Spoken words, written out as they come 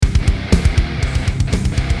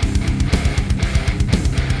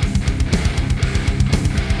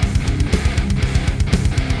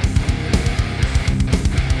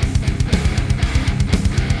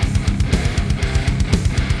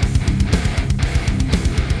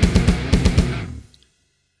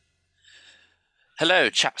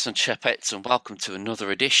Hello, chaps and chapettes, and welcome to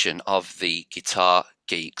another edition of the Guitar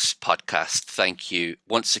Geeks podcast. Thank you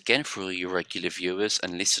once again for all your regular viewers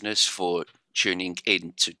and listeners for tuning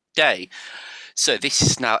in today. So, this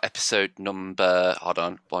is now episode number, hold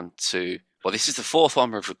on, one, two. Well, this is the fourth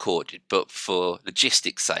one we've recorded, but for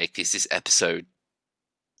logistics' sake, this is episode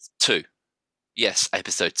two. Yes,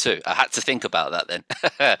 episode two. I had to think about that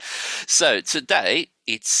then. So, today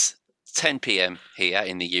it's 10 p.m. here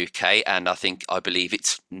in the UK, and I believe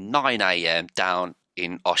it's 9 a.m. down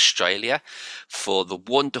in Australia for the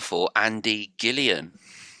wonderful Andy Gillion.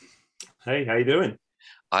 Hey, how you doing?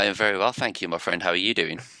 I am very well, thank you, my friend. How are you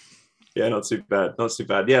doing? Yeah, not too bad. Not too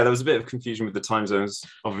bad. Yeah, there was a bit of confusion with the time zones,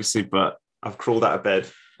 obviously, but I've crawled out of bed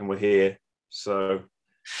and we're here. So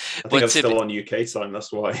I think Well, I'm to be, still on UK time.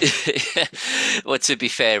 That's why. well, to be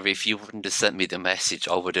fair, if you wouldn't have sent me the message,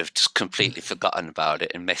 I would have just completely forgotten about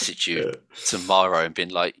it and messaged you Yeah. tomorrow and been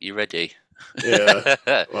like, "You ready?" Yeah.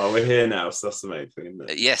 Well, we're here now, so that's the main thing, isn't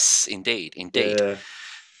it? Yes, indeed, indeed. Yeah.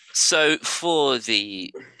 So, for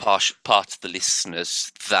the part of the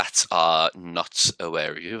listeners that are not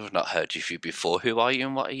aware of you, have not heard of you before, who are you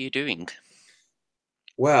and what are you doing?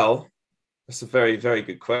 Well, that's a very, very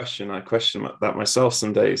good question. I question that myself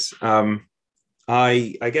some days.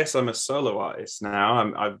 I guess I'm a solo artist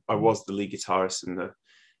now. I was the lead guitarist and the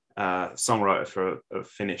songwriter for a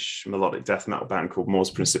Finnish melodic death metal band called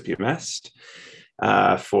Mors Principium Est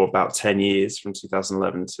for about 10 years, from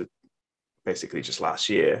 2011 to basically just last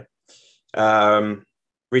year. Um,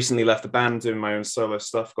 Recently left the band doing my own solo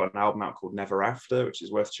stuff, got an album out called Never After, which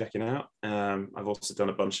is worth checking out. I've also done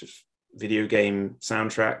a bunch of video game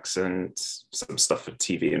soundtracks and some stuff for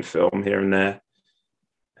TV and film here and there.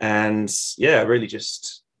 And yeah, really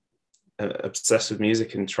just obsessed with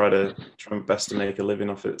music and try my best to make a living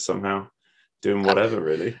off it somehow, doing Uh, whatever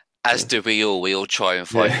really. As Yeah, do we all. We all try and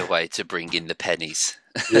find a yeah, way to bring in the pennies.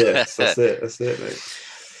 yes, that's it, mate.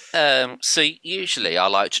 So usually I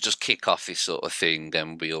like to just kick off this sort of thing,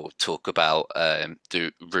 and we'll talk about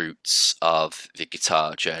the roots of the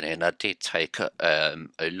guitar journey. And I did take a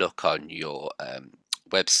look on your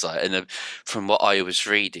website, and from what I was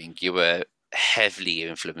reading, you were heavily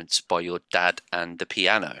influenced by your dad and the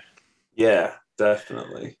piano. Yeah,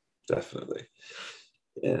 definitely.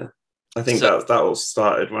 Yeah, I think So that all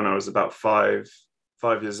started when I was about five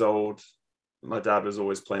years old. My dad was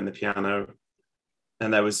always playing the piano,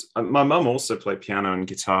 and there was my mum also played piano and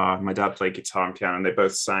guitar. My dad played guitar and piano, and they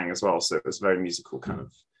both sang as well. So it was a very musical kind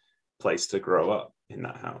of place to grow up in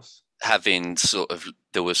that house. having sort of,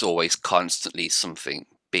 there was always constantly something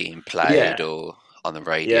being played Yeah, or on the yeah,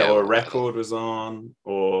 radio or a or whatever. record was on,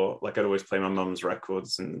 or like I'd always play my mum's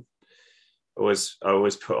records, and I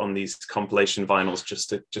always put on these compilation vinyls just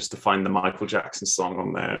to find the Michael Jackson song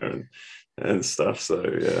on there and stuff. So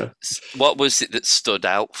yeah. What was it that stood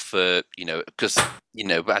out for, because,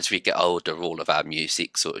 as we get older, all of our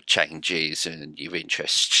music sort of changes and your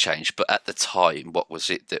interests change. But at the time, what was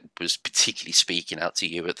it that was particularly speaking out to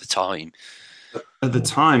you at the time? At the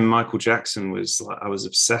time, Michael Jackson was like, I was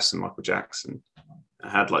obsessed with Michael Jackson. I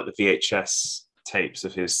had like the VHS tapes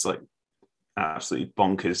of his like absolutely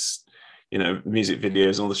bonkers, music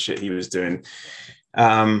videos, all the shit he was doing.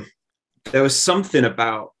 Um, there was something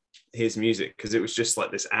about his music because it was just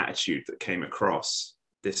like this attitude that came across,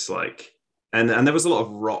 this like, and there was a lot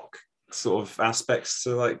of rock sort of aspects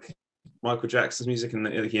to like Michael Jackson's music, and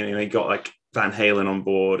he got like Van Halen on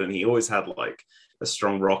board, and he always had like a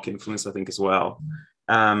strong rock influence, I think, as well.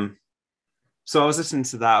 Um, so I was listening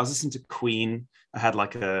to that. I was listening to Queen. I had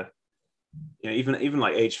like even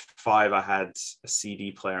like age 5, I had a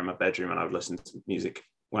CD player in my bedroom, and I would listen to music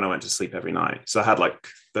when I went to sleep every night. So I had like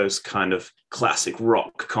those kind of classic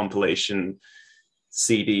rock compilation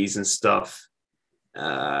CDs and stuff.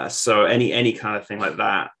 So any kind of thing like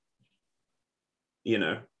that,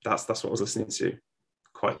 that's what I was listening to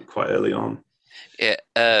quite early on. Yeah,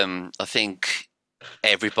 I think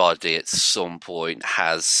everybody at some point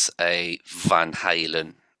has a Van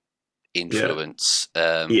Halen Yeah. influence.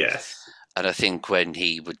 Yes. And I think when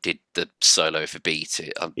did the solo for Beat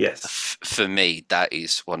It, Yes. for me, that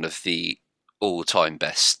is one of the all-time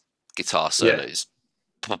best guitar Yeah. solos,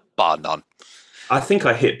 bar none. I think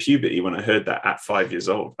I hit puberty when I heard that at 5 years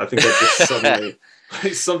old. I think I just suddenly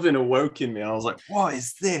something awoke in me. I was like, "What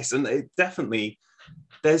is this?" And it definitely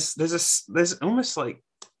there's almost like,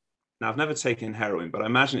 now I've never taken heroin, but I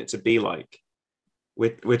imagine it to be like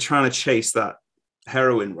we're trying to chase that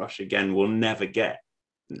heroin rush again. We'll never get,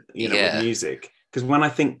 with Yeah, music. Because when I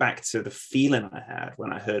think back to the feeling I had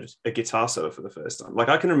when I heard a guitar solo for the first time, like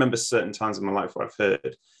I can remember certain times in my life where I've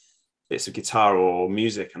heard it's a guitar or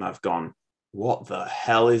music and I've gone, what the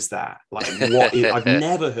hell is that? Like, what is, I've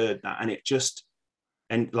never heard that. And it just,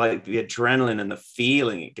 and like the adrenaline and the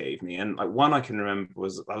feeling it gave me. And like one I can remember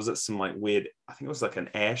was I was at some like weird, I think it was like an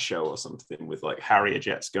air show or something with like Harrier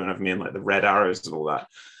jets going over me and like the red arrows and all that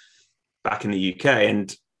back in the UK.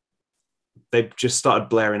 And they just started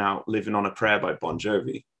blaring out Living on a Prayer by Bon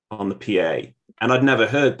Jovi on the PA. And I'd never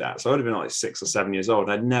heard that. So I'd have been like 6 or 7 years old.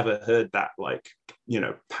 I'd never heard that like, you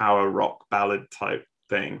know, power rock ballad type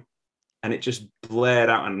thing. And it just blared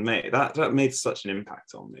out and made that made such an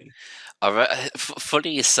impact on me.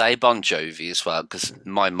 Funny you say Bon Jovi as well, because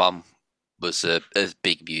my mum was a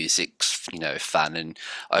big music, fan, and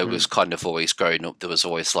I was kind of always growing up. There was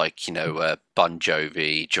always like Bon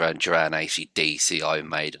Jovi, Duran Duran, AC/DC, Iron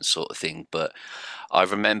Maiden sort of thing. But I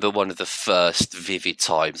remember one of the first vivid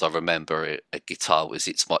times I remember a guitar was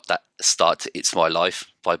 "It's My Life"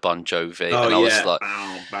 by Bon Jovi, Oh and I was yeah, like,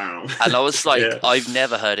 bow, bow. Yeah, I've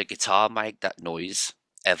never heard a guitar make that noise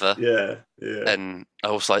ever, yeah, yeah. and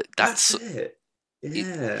I was like, That's that's it. it,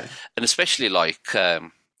 Yeah, and especially like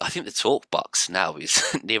I think the talk box now is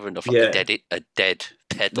near enough like yeah. a dead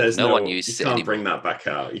pedal. No one You uses it can't anymore. bring that back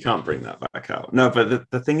out. You can't bring that back out. No, but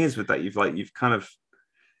the thing is with that, you've kind of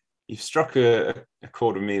you've struck a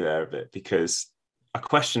chord with me there a bit, because a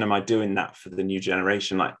question, am I doing that for the new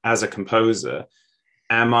generation? Like as a composer,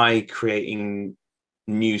 am I creating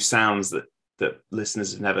new sounds that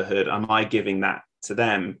listeners have never heard? Am I giving that to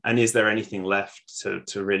them? And is there anything left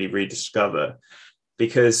to really rediscover?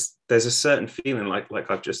 Because there's a certain feeling like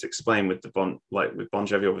I've just explained with with Bon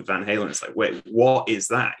Jovi or with Van Halen. It's like, wait, what is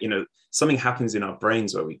that? You know, something happens in our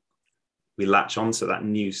brains where we latch onto that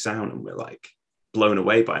new sound and we're like blown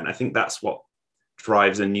away by it. And I think that's what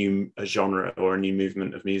drives a genre or a new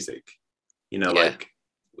movement of music. You know, Yeah. like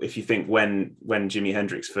if you think when Jimi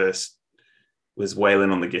Hendrix first was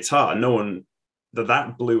wailing on the guitar, no one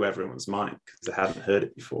that blew everyone's mind because they hadn't heard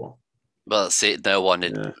it before. Well, that's it. No one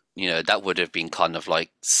had, Yeah. that would have been kind of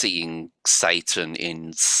like seeing Satan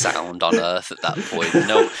in sound on Earth at that point.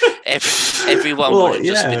 No, everyone would Well, have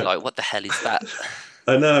just been yeah, like, "What the hell is that?"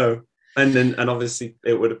 I know. And obviously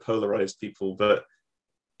it would have polarized people, but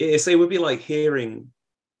it would be like it'd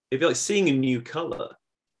be like seeing a new color.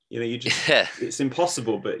 You know, Yeah. it's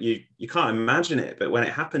impossible, but you can't imagine it. But when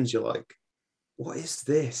it happens, you're like, what is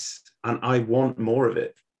this? And I want more of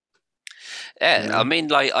it, you Yeah, I know? mean,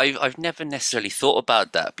 like I've never necessarily thought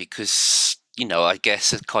about that because I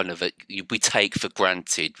guess it's kind of we take for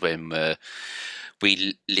granted when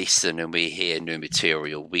we listen and we hear new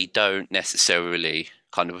material. We don't necessarily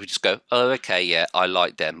we just go, oh, okay, yeah, I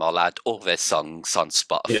like them. I'll add all their songs on Yeah.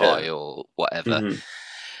 Spotify or whatever. Mm-hmm.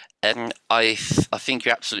 And I think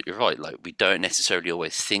you're absolutely right. Like we don't necessarily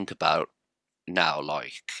always think about now,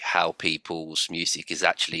 like how people's music is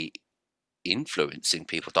actually influencing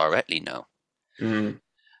people directly now. Mm-hmm.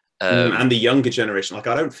 Um, And the younger generation, like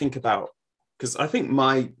I don't think about, because I think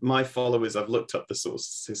my followers, I've looked up the sort of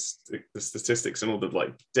the statistics and all the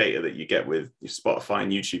like data that you get with your Spotify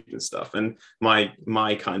and YouTube and stuff, and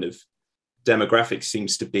my kind of demographic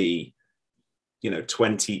seems to be, you know,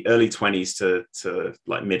 early 20s to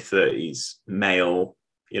like mid 30s male,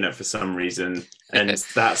 you know, for some reason. And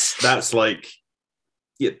that's like,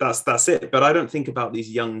 yeah, that's it. But I don't think about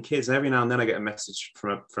these young kids. And every now and then I get a message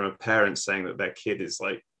from a parent saying that their kid is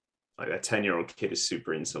like a 10-year-old kid is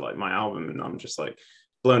super into like my album, and I'm just like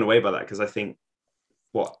blown away by that, because I think,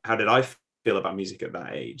 how did I feel about music at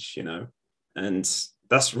that age, you know? And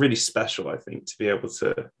that's really special, I think, to be able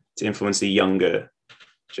to influence a younger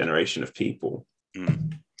generation of people.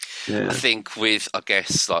 mm. I Yeah. think with, I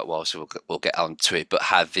guess, like, well, so we'll get on to it, but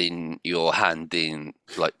having your hand in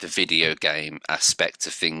like the video game aspect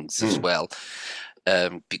of things as Mm. well,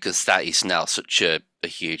 because that is now such a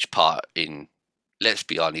huge part in, let's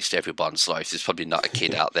be honest, everyone's life. There's probably not a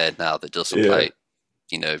kid out there now that doesn't Yeah. play,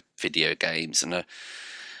 video games, and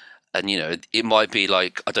it might be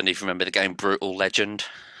like, I don't even remember the game Brutal Legend.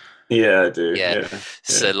 Yeah, I do. Yeah. Yeah.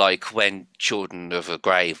 So Yeah. like when Children of a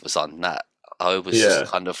Grave was on that, I was just Yeah.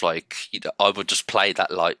 kind of like, I would just play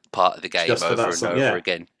that like part of the game Just for over that and song. over Yeah.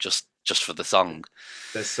 again, just for the song.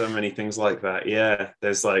 There's so many things like that. Yeah.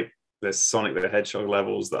 There's Sonic the Hedgehog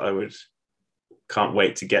levels that I would can't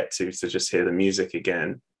wait to get to just hear the music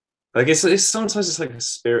again. Like it's sometimes it's like a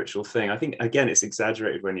spiritual thing. I think again it's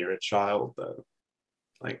exaggerated when you're a child though,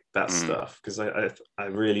 like that Mm. stuff, because I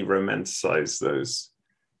really romanticize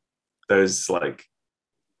those like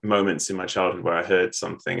moments in my childhood where I heard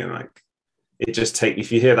something and like it just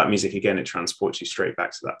if you hear that music again, it transports you straight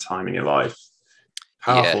back to that time in your life.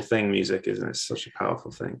 Yeah, Powerful thing music, isn't it? It's such a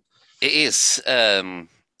powerful thing. it is.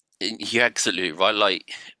 You're absolutely right.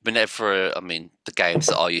 Like, whenever, I mean, the games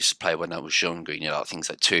that I used to play when I was younger, like things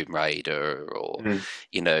like Tomb Raider or,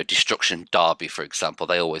 Mm. Destruction Derby, for example,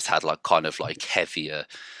 they always had like kind of like heavier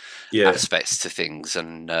Yeah, aspects to things.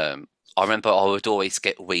 And I remember I would always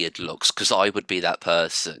get weird looks because I would be that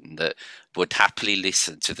person that would happily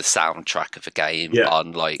listen to the soundtrack of a game yeah,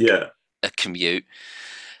 on like yeah, a commute.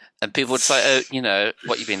 And people would say, "Oh,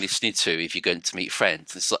 what you've been listening to if you're going to meet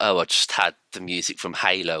friends." It's like, "Oh, I just had the music from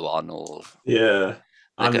Halo on," or yeah.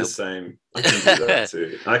 they I'm the go, same. I can do that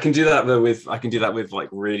too. I can do that though with I can do that with like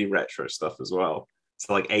really retro stuff as well.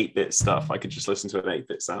 So like 8-bit stuff. I could just listen to an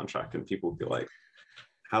 8-bit soundtrack and people would be like,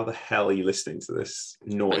 how the hell are you listening to this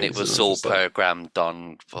and it noise? And was I'm all just like, programmed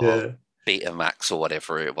on yeah. Betamax or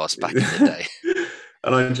whatever it was back in the day.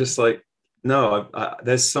 And I'm just like, no,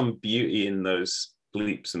 there's some beauty in those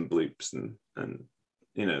bleeps and bloops and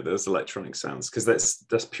those electronic sounds because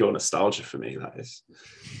that's pure nostalgia for me. That is.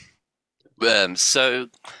 So,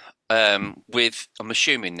 with I'm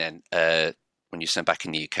assuming then, when you sent back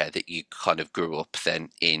in the UK, that you kind of grew up then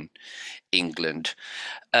in England.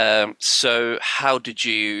 So how did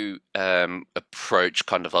you approach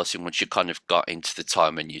kind of obviously once you kind of got into the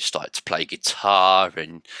time and you started to play guitar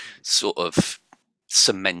and sort of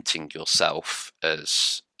cementing yourself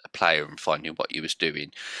as a player and finding what you was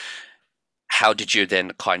doing? How did you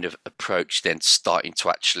then kind of approach then starting to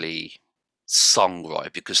actually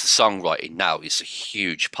songwrite? Because the songwriting now is a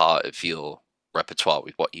huge part of your repertoire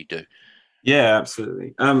with what you do. Yeah,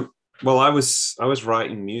 absolutely. Well, I was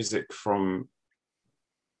writing music from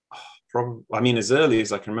I mean as early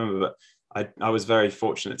as I can remember, but I was very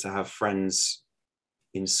fortunate to have friends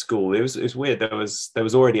in school. It was weird. There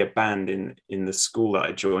was already a band in the school that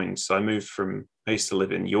I joined. So I used to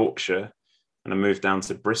live in Yorkshire and I moved down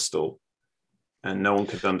to Bristol and no one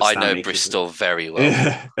could I understand know me because Bristol very well.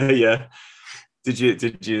 yeah, yeah. Did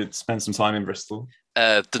you spend some time in Bristol?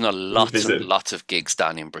 Done a Did you lot and visit? lot of gigs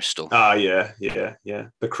down in Bristol. Ah, yeah, yeah, yeah.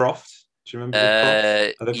 The Croft. Do you remember the Croft?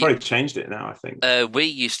 Uh, Oh, they've y- probably changed it now, I think. we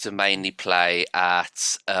used to mainly play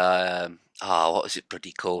at what was it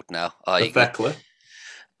bloody called now? The Thekla,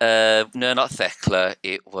 No, not Thekla.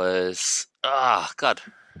 It was God.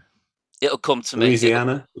 It'll come to me.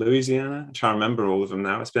 Louisiana. I'm trying to remember all of them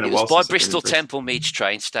now. It's been a It was while by since I've been in Bristol Bristol. Temple Meads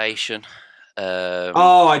train station. Um,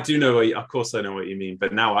 Oh, I do know of course I know what you mean,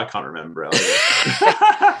 but now I can't remember it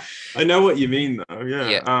either. I know what you mean though. Yeah.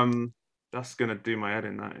 yeah, That's gonna do my head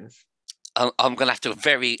in. That is. I'm gonna have to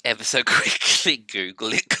very ever so quickly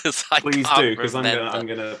Google it because I Please can't do, because I'm gonna remember. I'm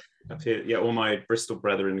gonna appear. Yeah, all my Bristol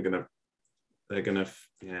brethren are gonna they're gonna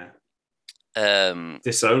yeah Um,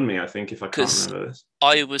 disown me. I think if I can't because remember this.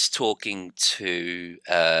 I was talking to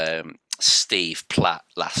Steve Platt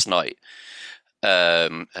last night,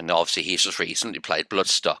 and obviously he's just recently played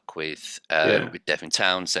Bloodstock Yeah. with Devin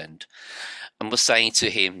Townsend, and was saying to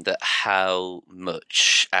him that how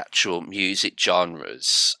much actual music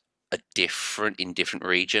genres are different in different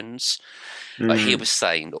regions. Like he Mm, was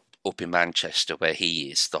saying up in Manchester where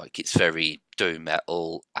he is, like it's very doom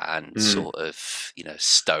metal and mm. sort of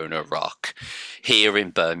stoner rock. Here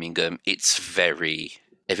in Birmingham, it's very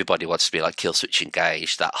everybody wants to be like Killswitch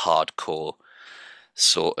Engage, that hardcore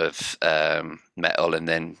sort of metal, and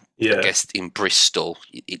then I Yeah. guess in Bristol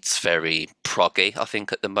it's very proggy. I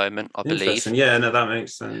think at the moment, I believe. Interesting. Yeah. No, that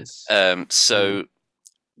makes sense. Yeah. So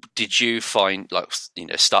did you find like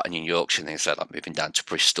starting in Yorkshire and then said like moving down to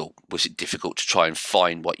Bristol, was it difficult to try and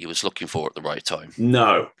find what you was looking for at the right time?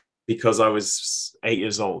 No, because I was 8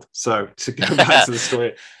 years old. So to go back to the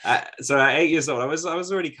story, so at 8 years old, I was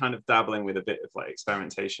already kind of dabbling with a bit of like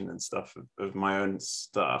experimentation and stuff of my own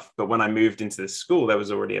stuff. But when I moved into this school, there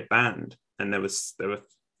was already a band, and there were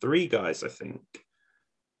three guys, I think,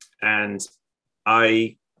 and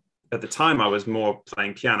I. At the time, I was more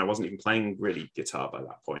playing piano. I wasn't even playing really guitar by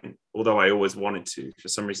that point, although I always wanted to. For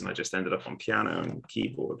some reason, I just ended up on piano and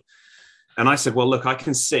keyboard. And I said, well, look, I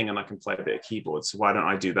can sing and I can play a bit of keyboard. So why don't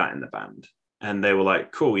I do that in the band? And they were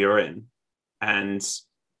like, cool, you're in. And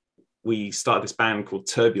we started this band called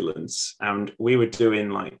Turbulence. And we were doing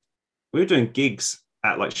gigs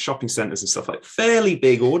at like shopping centers and stuff, like fairly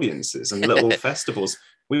big audiences and little festivals.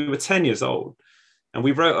 We were 10 years old and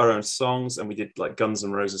we wrote our own songs and we did like Guns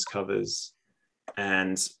N' Roses covers.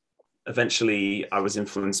 And eventually I was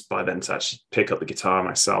influenced by them to actually pick up the guitar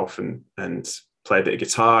myself and play a bit of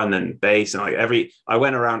guitar and then bass and like I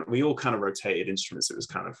went around, we all kind of rotated instruments. It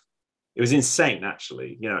was insane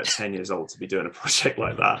actually, at 10 years old to be doing a project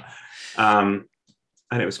like that. um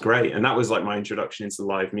and it was great, and that was like my introduction into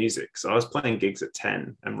live music. So I was playing gigs at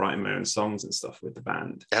 10 and writing my own songs and stuff with the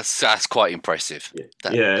band. That's quite impressive. Yeah,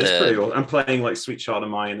 That yeah, it's pretty awesome. I'm playing like Sweet Child of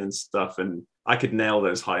Mine and stuff, and I could nail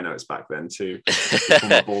those high notes back then too, before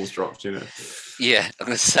my balls dropped, you know. Yeah, I'm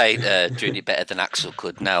going to say doing it better than Axel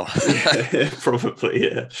could now. Yeah, probably,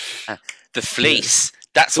 yeah. The Yeah. Fleece.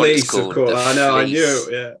 That's what it's Fleece, of called. course. The I know, I knew. Fleece.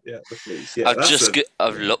 Yeah, the fleece. Yeah,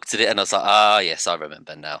 I've looked at it and I was like, ah, yes, I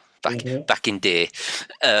remember now. Mhm. Back in day.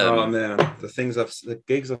 Oh Um, man, the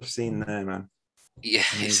gigs I've seen there, man, yeah,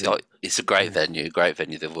 amazing. it's a great Yeah, venue. Great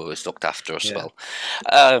venue. They've always looked after us yeah,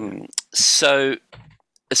 well. So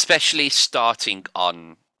especially starting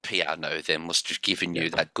on piano, then must have given yeah, you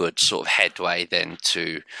that good sort of headway then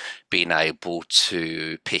to being able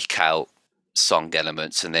to pick out song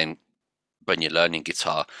elements, and then when you're learning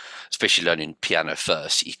guitar, especially learning piano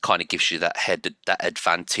first, it kind of gives you that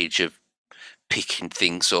advantage of picking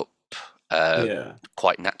things up uh, yeah,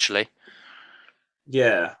 quite naturally.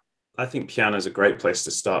 yeah. I think piano is a great place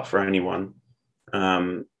to start for anyone.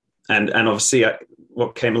 Um, and obviously,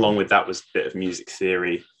 what came along with that was a bit of music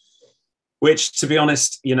theory, which, to be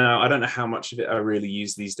honest, I don't know how much of it I really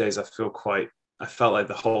use these days. I felt like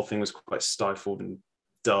the whole thing was quite stifled and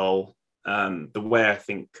dull. The way I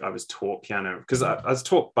think I was taught piano, because I was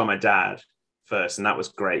taught by my dad first, and that was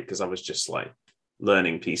great because I was just like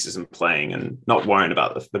learning pieces and playing and not worrying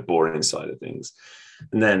about the boring side of things.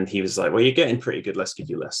 And then he was like, "Well, you're getting pretty good. Let's give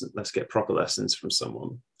you lessons. Let's get proper lessons from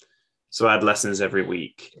someone." So I had lessons every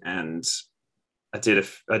week, and I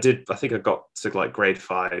think I got to like grade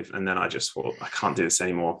 5, and then I just thought, I can't do this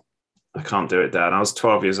anymore. I can't do it, Dad. I was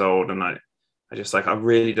 12 years old, and I just like, I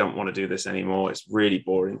really don't want to do this anymore. It's really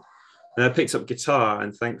boring. And I picked up guitar,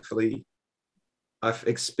 and thankfully I've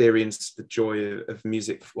experienced the joy of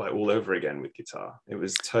music like all over again with guitar. It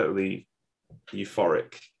was totally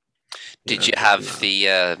euphoric, Did you picking have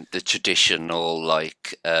that up. the traditional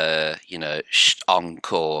like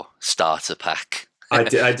encore starter pack? I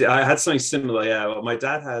had something similar. Yeah. Well, my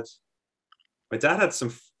dad had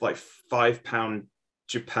some like £5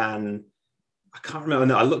 Japan. I can't remember.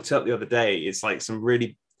 No, I looked it up the other day. It's like some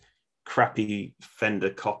really crappy Fender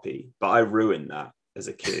copy, but I ruined that as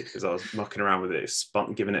a kid because I was mucking around with it,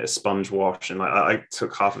 giving it a sponge wash, and like I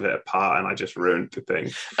took half of it apart and I just ruined the thing.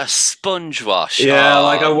 A sponge wash. Yeah,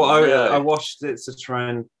 like Oh I no. washed it to try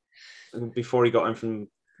and before he got him from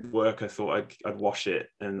work, I thought I'd wash it,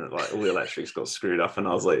 and like all the electrics got screwed up, and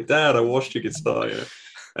I was like, Dad, I washed your guitar,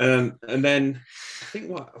 and then I think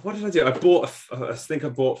what did I do? I think I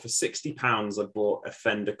bought for £60. I bought a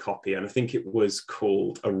Fender copy, and I think it was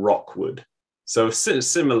called a Rockwood, so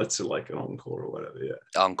similar to like an Encore or whatever.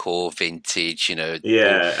 Yeah, Encore vintage, all,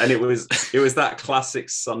 yeah, and it was that classic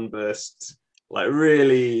sunburst, like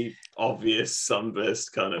really obvious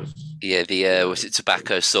sunburst kind of, yeah, was it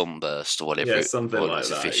tobacco sunburst or whatever yeah, something what it like was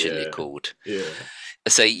that. officially Yeah, called. yeah,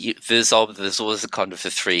 So there's always the kind of the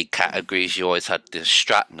three categories. You always had the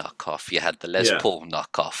Strat knockoff, you had the Les yeah, Paul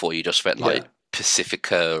knockoff, or you just went yeah. like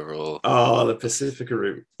Pacifica or Oh, the Pacifica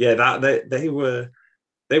route. Yeah, that they were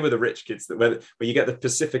the rich kids that where you get the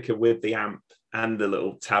Pacifica with the amp and the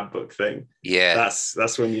little tab book thing. yeah.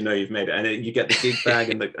 That's when you know you've made it, and you get the gig bag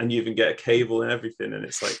and you even get a cable and everything, and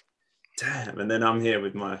it's like, damn. And then I'm here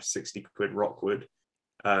with my 60 quid Rockwood.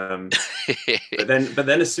 But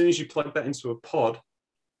then as soon as you plug that into a pod,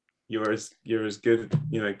 you're as good,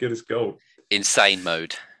 good as gold. Insane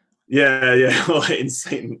mode. Yeah, yeah, like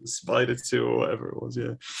insane Spider 2 or whatever it was.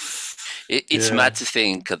 Yeah, It's yeah, mad to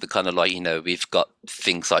think of the kind of like we've got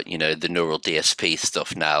things like the neural DSP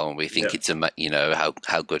stuff now, and we think yeah. it's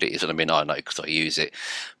how good it is. And I mean, I know because I use it,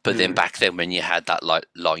 but then Mm. back then when you had that like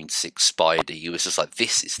Line 6 Spider, you was just like,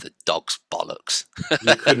 this is the dog's bollocks.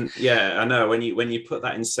 You couldn't. Yeah, I know. When you put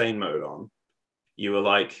that insane mode on, you were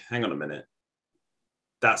like, hang on a minute,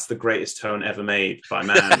 that's the greatest tone ever made by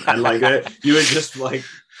man. And like you were just like,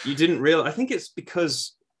 you didn't realize. I think it's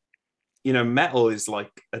because metal is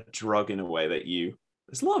like a drug in a way that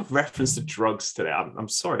there's a lot of reference to drugs today. I'm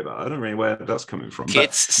sorry about that. I don't really know where that's coming from, but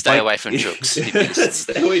Kids, stay like away from drugs if you listen.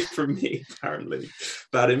 stay away from me, apparently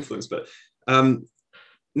bad influence. But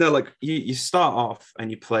no, like you start off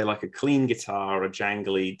and you play like a clean guitar or a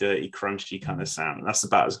jangly, dirty, crunchy kind of sound. That's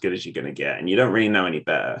about as good as you're going to get, and you don't really know any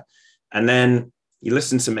better. And then you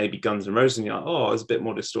listen to maybe Guns N' Roses, and you're like, oh, there's a bit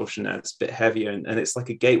more distortion there. It's a bit heavier, and it's like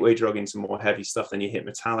a gateway drug into more heavy stuff. Then you hit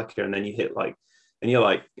Metallica, and then you hit like, and you're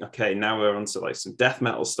like, okay, now we're onto like some death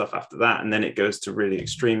metal stuff after that, and then it goes to really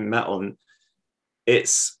extreme metal, and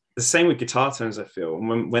it's the same with guitar tones. I feel,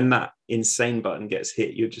 and when that insane button gets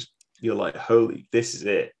hit, you're like, holy, this is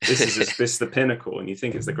it. This is the pinnacle, and you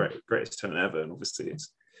think it's the greatest tone ever, and obviously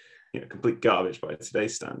complete garbage by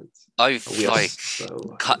today's standards. But I've we are like so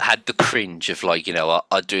lucky. had the cringe of like,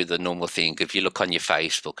 I do the normal thing. If you look on your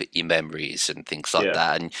Facebook at your memories and things like Yeah.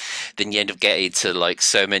 that, and then you end up getting to like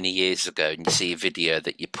so many years ago, and you see a video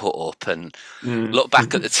that you put up, and Mm. look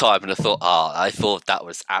back at the time, and I thought, I thought that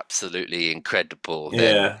was absolutely incredible.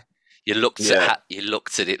 Then Yeah. Yeah. you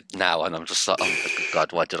looked at it now, and I'm just like, oh my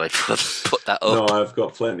god, why did I put that No, up? I've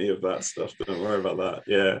got plenty of that stuff. Don't worry about that.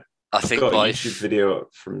 Yeah. I I've think got a my YouTube video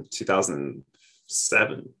from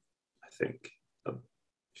 2007, I think.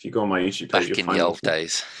 If you go on my YouTube page, back you'll in the find old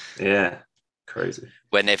days yeah, crazy.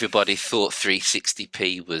 when everybody thought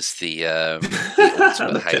 360p was the ultimate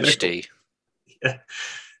The pinnacle. HD. Yeah.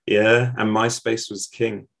 Yeah. And MySpace was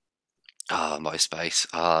king. Ah, MySpace.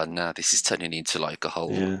 Ah, no, this is turning into like a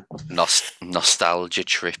whole Yeah. nostalgia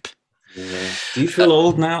trip. Yeah. Do you Uh, feel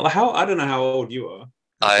old now? I don't know how old you are.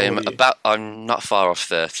 How old are you? I'm not far off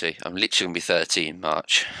 30. I'm literally gonna be 30 in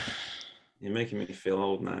March. You're making me feel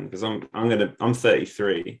old, man, because I'm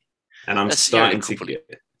 33 and I'm That's you're only a starting to couple of,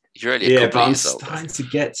 get you're only a yeah, couple but of I'm years older. starting to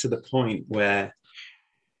get to the point where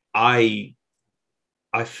I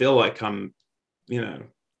I feel like I'm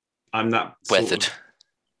that sort Weathered. of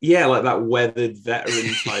yeah, like that weathered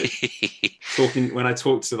veteran type talking when I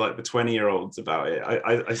talk to like the 20-year-olds about it.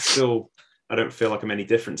 I still I don't feel like I'm any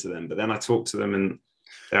different to them, but then I talk to them and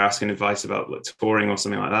they're asking advice about like touring or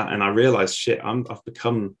something like that, and I realize shit, I've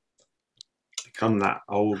become that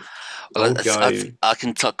Well, old guy. I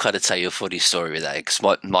can kind of tell you a funny story with that because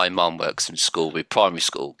my mum works in school with primary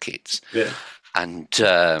school kids, Yeah. and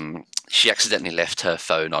she accidentally left her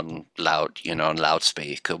phone on on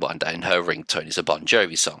loudspeaker one day, and her ringtone is a Bon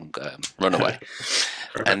Jovi song, "Runaway."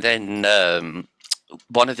 And then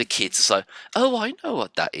one of the kids is like, "Oh, I know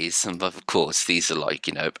what that is." And of course, these are like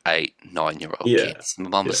 8, 9 year old Yeah. kids. My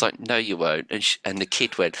mum Yeah. was like, "No, you won't." And the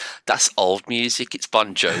kid went, "That's old music. It's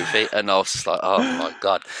Bon Jovi." And I was just like, "Oh my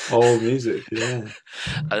god!" Old music, yeah.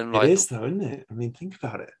 And I'm It like, is though, isn't it? I mean, think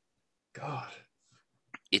about it. God.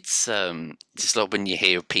 it's just like when you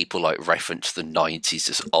hear people like reference the 90s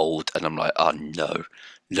as old, and I'm like, "Oh no,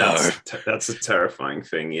 no." That's a terrifying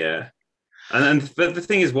thing, yeah. And the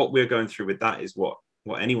thing is, what we're going through with that is what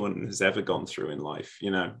anyone has ever gone through in life.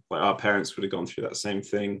 Like our parents would have gone through that same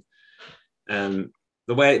thing. And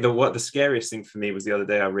what the scariest thing for me was the other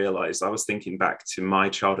day I realized I was thinking back to my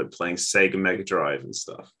childhood playing Sega Mega Drive and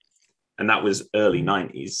stuff, and that was early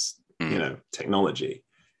 90s, Mm. technology.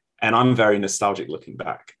 And I'm very nostalgic looking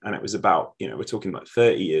back, and it was about we're talking like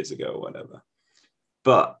 30 years ago or whatever.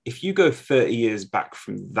 But if you go 30 years back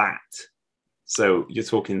from that, so you're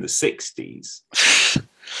talking the 60s.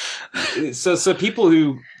 So people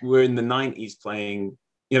who were in the 90s playing,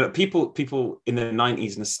 people in the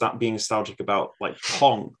 90s and being nostalgic about like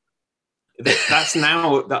Pong. That's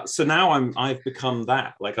now that. So now I've become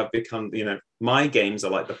that. Like I've become, my games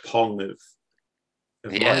are like the Pong of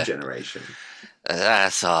my Yeah, generation.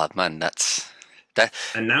 that's hard, man. That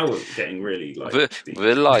And now we're getting really like we're deep.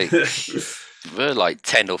 we're like we're like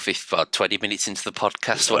 10 or 15, 20 minutes into the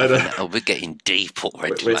podcast, I whatever. know. Now we're getting deep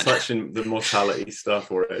already, We're man. touching the mortality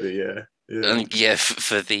stuff already. Yeah. Yeah. And yeah,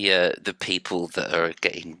 for the people that are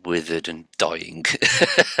getting withered and dying.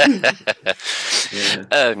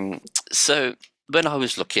 Yeah. So when I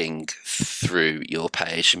was looking through your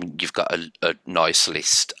page, I mean, you've got a nice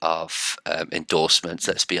list of endorsements.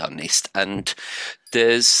 Let's be honest, and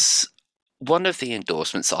there's one of the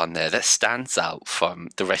endorsements on there that stands out from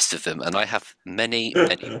the rest of them, and I have many,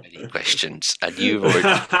 many, many questions, and you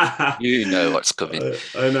know what's coming.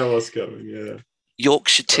 I know what's coming. Yeah.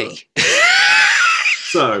 Yorkshire Uh, tea.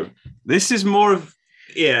 so this is more of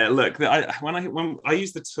Look, when I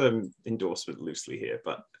use the term endorsement loosely here,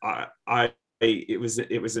 but it was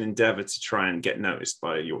an endeavor to try and get noticed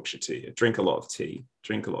by Yorkshire tea. I drink a lot of tea,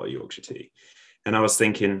 drink a lot of Yorkshire tea, and I was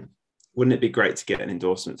thinking, wouldn't it be great to get an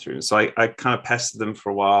endorsement through? And so I kind of pestered them for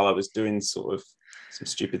a while. I was doing sort of some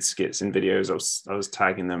stupid skits and videos. I was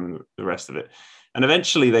tagging them and the rest of it. And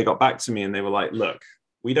eventually they got back to me and they were like, look,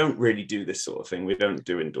 we don't really do this sort of thing. We don't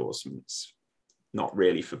do endorsements. Not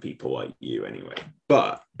really for people like you anyway.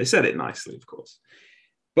 But they said it nicely, of course.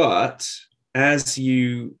 But as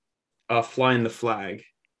you are flying the flag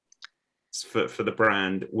for the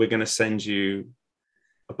brand, we're going to send you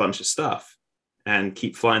a bunch of stuff and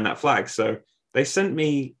keep flying that flag. So they sent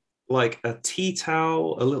me like a tea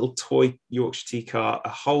towel, a little toy Yorkshire tea cart, a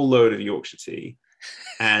whole load of Yorkshire tea,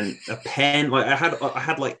 and a pen. Like I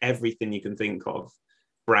had like everything you can think of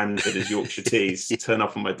branded as Yorkshire teas turn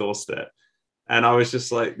up on my doorstep. And I was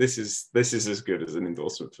just like, this is as good as an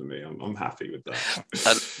endorsement for me. I'm happy with that.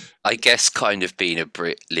 And I guess kind of being a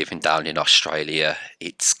Brit living down in Australia,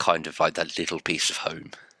 it's kind of like that little piece of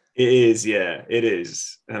home. It is, yeah, it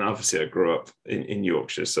is. And obviously, I grew up in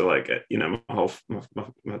Yorkshire, so like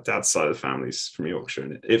my dad's side of the family's from Yorkshire,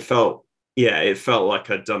 and it felt, yeah, it felt like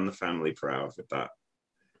I'd done the family proud with that.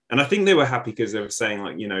 And I think they were happy because they were saying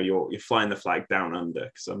like, you're flying the flag down under,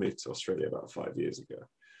 because I moved to Australia about 5 years ago.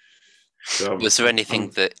 So Was there anything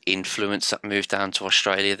that influenced that move down to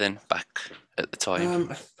Australia then, back at the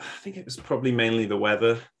time? I think it was probably mainly the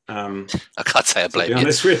weather. I can't say I To blame be you.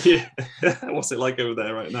 honest with you, what's it like over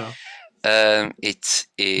there right now? It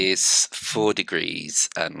is 4 degrees,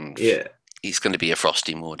 and Yeah, it's going to be a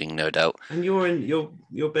frosty morning, no doubt. and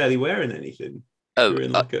you're barely wearing anything. Oh, You're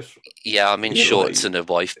in like a yeah, I'm in you're shorts like and a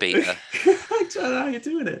wife beater. I don't know how you're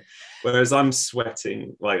doing it. Whereas I'm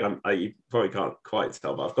sweating, like you probably can't quite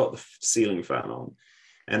tell, but I've got the ceiling fan on,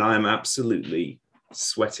 and I am absolutely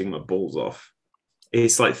sweating my balls off.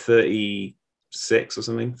 It's like 36 or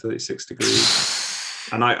something, 36 degrees,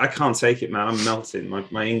 and I can't take it, man. I'm melting.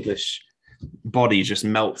 My English body just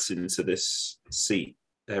melts into this seat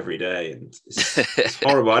every day, and it's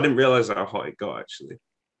horrible. I didn't realize how hot it got actually.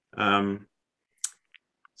 Um,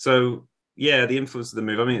 so yeah, the influence of the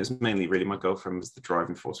move. I mean, it's mainly really my girlfriend was the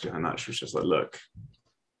driving force behind that. She was just like, look,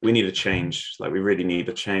 we need a change. Like, we really need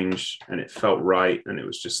a change, and it felt right. And it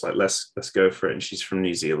was just like, let's go for it. And she's from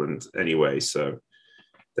New Zealand anyway, so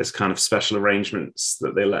there's kind of special arrangements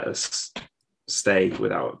that they let us stay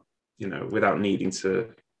without needing to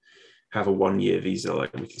have a 1 year visa.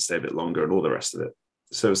 Like, we can stay a bit longer and all the rest of it.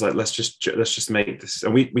 So it was like, let's just make this.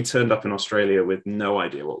 And we turned up in Australia with no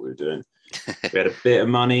idea what we were doing. We had a bit of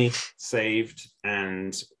money saved,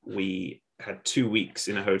 and we had 2 weeks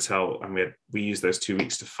in a hotel, and we used those 2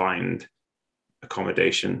 weeks to find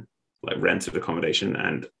accommodation, like rented accommodation.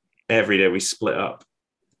 And every day we split up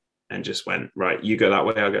and just went, right, you go that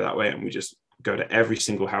way, I'll go that way, and we just go to every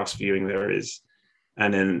single house viewing there is.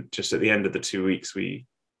 And then just at the end of the 2 weeks, we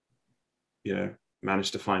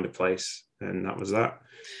managed to find a place, and that was that.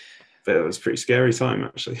 But it was a pretty scary time,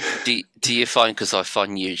 actually. Do you find, because I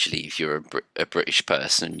find usually if you're a British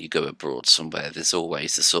person and you go abroad somewhere, there's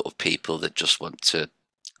always the sort of people that just want to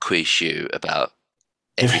quiz you about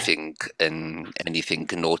everything and anything,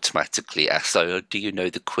 and automatically ask, so do you know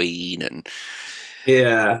the Queen? And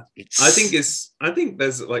Yeah, it's I think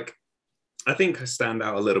I stand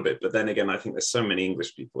out a little bit, but then again, I think there's so many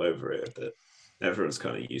English people over here that everyone's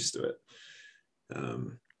kind of used to it.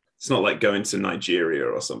 It's not like going to Nigeria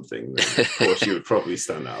or something. Then of course, you would probably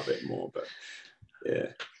stand out a bit more, but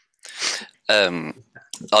yeah. um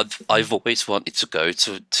I've always wanted to go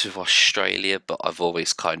to Australia, but I've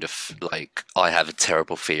always kind of like, I have a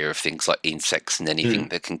terrible fear of things like insects and anything Mm.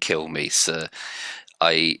 that can kill me. So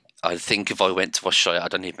I think if I went to Australia, I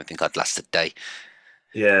don't even think I'd last a day.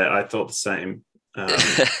 Yeah, I thought the same.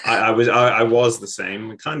 I was the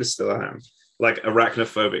same. I kind of still am. Like,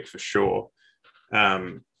 arachnophobic for sure.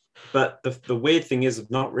 But the weird thing is,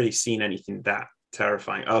 I've not really seen anything that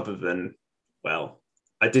terrifying, other than, well,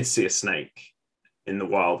 I did see a snake in the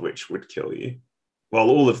wild, which would kill you. Well,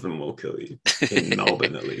 all of them will kill you in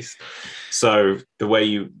Melbourne, at least. So the way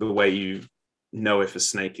you know if a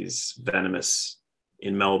snake is venomous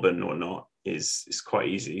in Melbourne or not is quite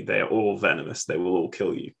easy. They are all venomous. They will all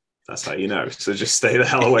kill you. That's how you know. So just stay the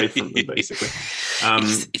hell away from them, basically.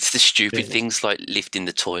 It's the stupid Yeah. things like lifting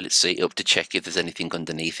the toilet seat up to check if there's anything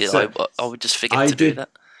underneath it. So I would just forget I to do did that.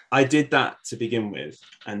 I did that to begin with,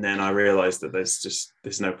 and then I realized that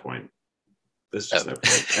there's no point. There's Oh. just no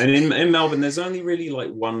point. And in Melbourne, there's only really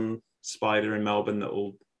like one spider in Melbourne that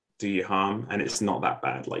will do you harm, and it's not that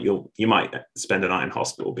bad. Like, you might spend a night in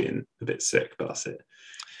hospital being a bit sick, but that's it.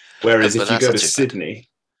 Whereas But if you that's go not to too bad. Sydney,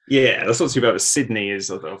 yeah, that's not too bad. But Sydney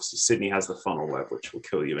is obviously, Sydney has the funnel web, which will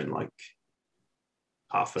kill you in like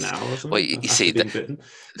half an hour or Well, something you see, after being bitten.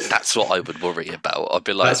 that's what I would worry about. I'd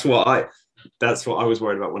be like, That's what I that's what I was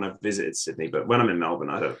worried about when I visited Sydney. But when I'm in Melbourne,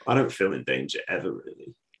 I don't feel in danger ever,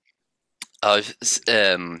 really. I say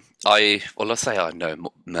I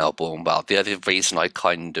know Melbourne well. The other reason I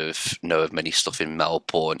kind of know of many stuff in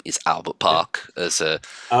Melbourne is Albert Yeah. Park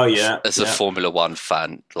Oh yeah, as a yeah, Formula One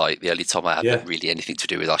fan. Like, the only time I have yeah, really anything to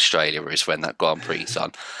do with Australia is when that Grand Prix is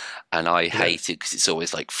on, and I yeah, hate it because it's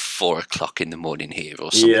always like 4 o'clock in the morning here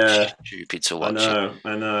or something yeah. stupid to I watch it. know,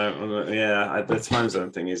 I know. Yeah, the time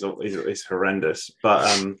zone thing is horrendous.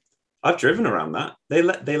 But I've driven around that. They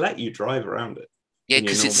let you drive around it Yeah, in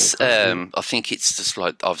your because normal it's car. Yeah, I think it's just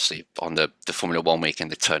like, obviously on the Formula One weekend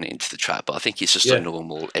they turn it into the track, but I think it's just a yeah,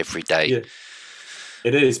 normal everyday yeah.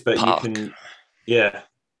 It is, but you park. can, yeah.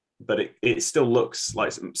 But it still looks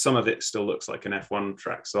like, some of it still looks like an F1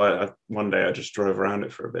 track. So one day I just drove around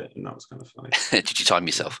it for a bit, and that was kind of funny. Did you time Yeah.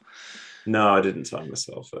 yourself? No, I didn't time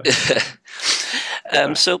myself though.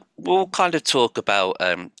 So we'll kind of talk about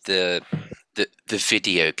the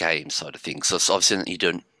video game side of things. So it's obviously you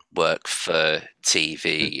don't work for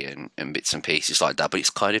TV and bits and pieces like that, but it's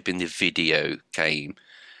kind of been the video game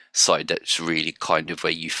side that's really kind of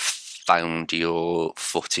where you found your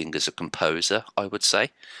footing as a composer, I would say.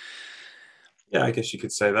 Yeah, I guess you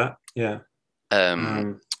could say that. Yeah. Um,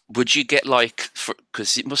 Um, would you get like,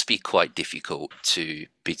 because it must be quite difficult to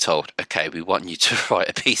be told, okay, we want you to write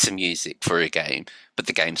a piece of music for a game, but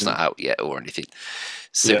the game's not mm, out yet or anything.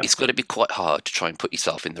 So yeah. it's got to be quite hard to try and put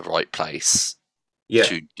yourself in the right place Yeah.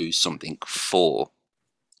 to do something for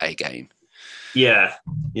a game. Yeah.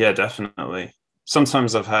 Yeah, definitely.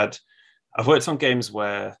 Sometimes I've worked on games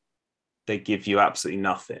where they give you absolutely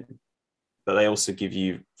nothing, but they also give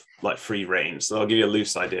you like free range. So they'll give you a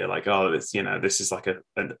loose idea, like, oh, this, this is like a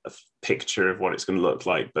picture of what it's going to look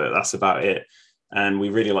like, but that's about it. And we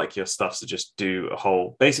really like your stuff, so just do a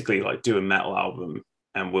whole, basically like do a metal album,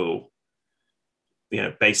 and we'll,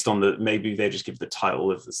 based on maybe they just give the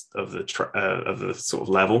title of the sort of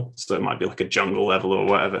level, so it might be like a jungle level or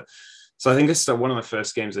whatever. So I think this is one of my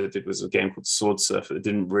first games I did was a game called Sword Surfer that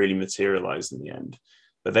didn't really materialize in the end,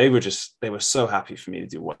 but they were so happy for me to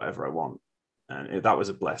do whatever I want, and that was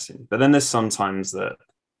a blessing. But then there's sometimes that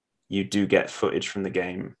you do get footage from the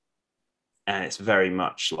game, and it's very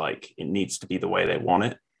much like it needs to be the way they want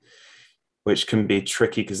it, which can be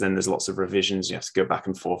tricky because then there's lots of revisions. You have to go back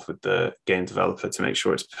and forth with the game developer to make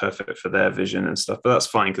sure it's perfect for their vision and stuff. But that's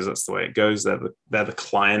fine because that's the way it goes. They're the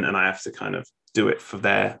client, and I have to kind of do it for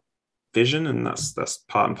their vision, and that's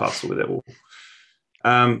part and parcel with it all.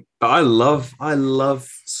 But I love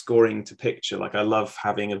scoring to picture. Like I love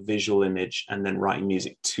having a visual image and then writing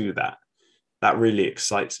music to that. That really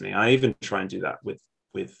excites me. I even try and do that with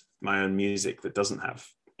my own music that doesn't have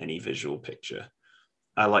any visual picture.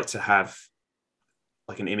 I like to have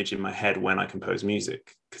like an image in my head when I compose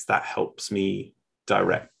music because that helps me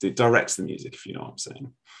it directs the music, if you know what I'm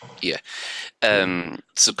saying. Yeah. Yeah.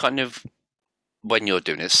 So kind of when you're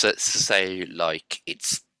doing it, so say like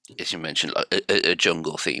it's as you mentioned, like a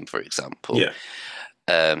jungle theme, for example. Yeah.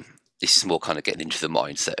 Um, this is more kind of getting into the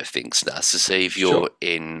mindset of things now. So say if you're Sure.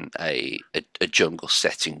 in a jungle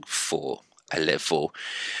setting for a level,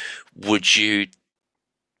 would you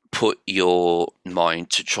put your mind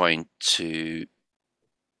to trying to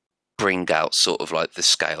bring out sort of like the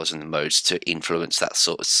scales and the modes to influence that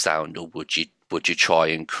sort of sound, or would you try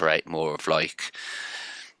and create more of like,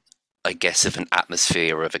 I guess, of an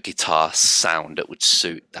atmosphere of a guitar sound that would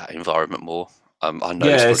suit that environment more? I know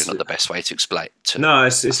it's Yeah. probably not the best way to explain to No,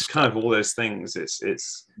 it's ask kind that. of all those things.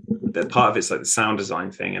 It's that part of it's like the sound design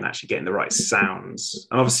thing and actually getting the right sounds.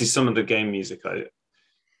 And obviously, some of the game music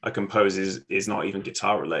I compose is not even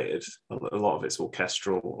guitar related. A lot of it's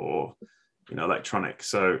orchestral or electronic.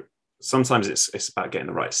 So sometimes it's about getting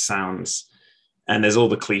the right sounds. And there's all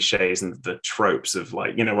the cliches and the tropes of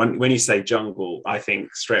like, when you say jungle, I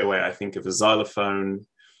think straight away I think of a xylophone,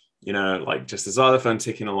 like just a xylophone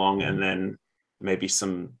ticking along, and then maybe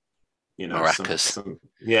some, Maracas.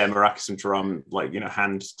 yeah, maracas and drum, like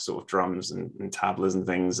hand sort of drums and tablas and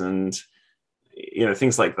things, and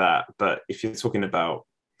things like that. But if you're talking about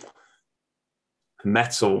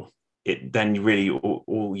metal, it then you really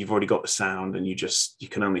all you've already got the sound, and you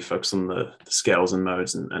can only focus on the scales and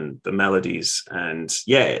modes and the melodies. And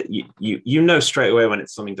yeah, you know straight away when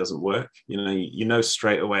something doesn't work. You know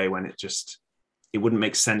straight away when it wouldn't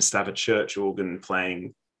make sense to have a church organ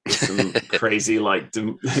playing with some crazy like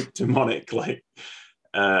demonic like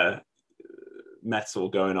uh metal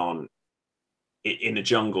going on in a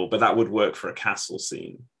jungle, but that would work for a castle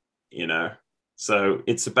scene. you know so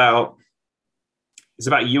it's about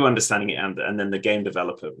you understanding it, and then the game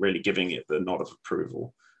developer really giving it the nod of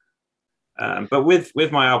approval. But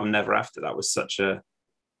with my album Never After, that was such a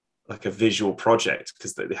like a visual project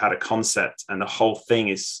because they had a concept, and the whole thing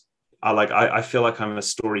is I feel like I'm a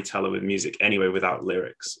storyteller with music anyway without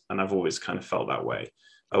lyrics, and I've always kind of felt that way.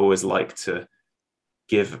 I always like to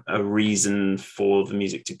give a reason for the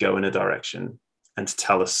music to go in a direction and to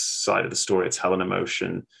tell a side of the story, to tell an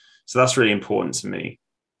emotion. So that's really important to me.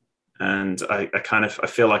 And I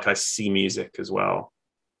feel like I see music as well.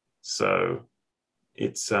 So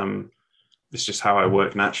it's just how I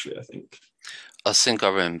work naturally, I think. I think I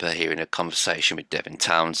remember hearing a conversation with Devin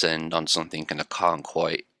Townsend on something, and I can't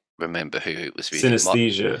quite remember who it was with. It might,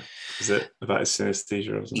 Synesthesia, is it about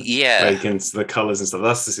synesthesia, wasn't it? Where yeah, you can the colors and stuff.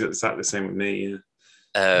 That's exactly the same with me.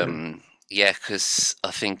 Yeah. Yeah. yeah, because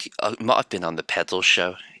I think it might have been on the pedal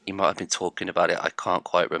show. You might have been talking about it. I can't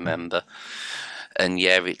quite remember. And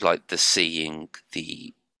yeah, like the seeing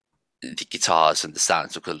the the guitars and the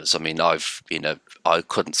sounds of colours. I mean, I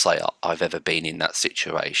couldn't say I've ever been in that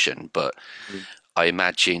situation, but Mm. I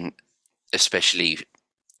imagine, especially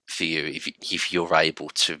for you, if you're able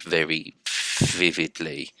to very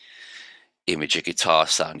vividly image a guitar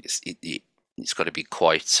sound, it's got to be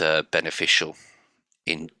quite beneficial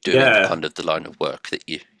in doing Yeah, kind of the line of work that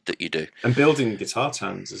you do. and building guitar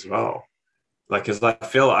tones as well. Like, as I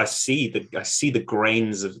feel, I see the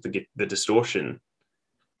grains of the distortion.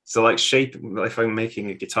 So, like, shape. If I'm making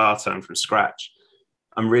a guitar tone from scratch,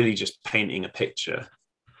 I'm really just painting a picture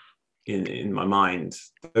in my mind.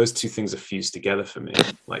 Those two things are fused together for me,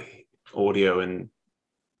 like audio and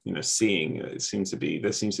seeing. There seems to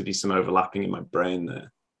be some overlapping in my brain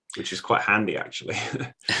there, which is quite handy actually.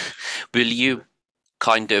 Will you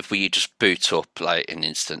will you just boot up like an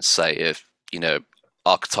instance, say if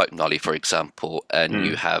archetype Nolly, for example, and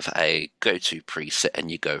you Mm. have a go-to preset and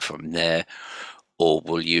you go from there, or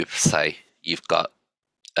will you say you've got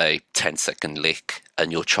a 10-second lick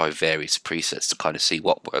and you'll try various presets to kind of see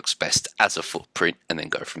what works best as a footprint and then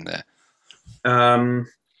go from there? Um,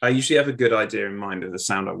 I usually have a good idea in mind of the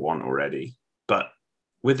sound I want already, but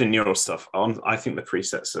with the neural stuff, I think the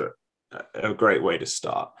presets are a great way to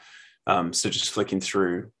start. So just flicking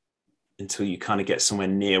through until you kind of get somewhere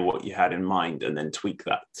near what you had in mind, and then tweak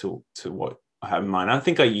that to what I have in mind. I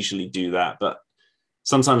think I usually do that, but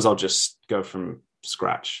sometimes I'll just go from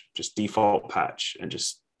scratch, just default patch, and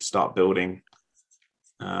just start building.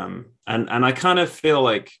 And I kind of feel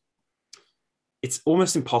like it's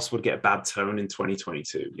almost impossible to get a bad tone in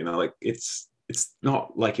 2022. Like it's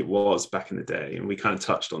not like it was back in the day, and we kind of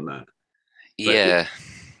touched on that. But Yeah,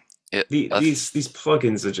 these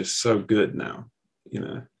plugins are just so good now. You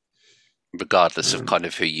know, regardless of um, kind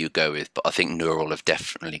of who you go with, but I think Neural have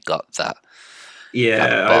definitely got that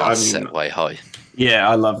yeah. bar I mean, set way high. yeah,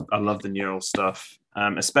 I love the neural stuff,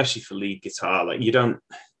 especially for lead guitar. Like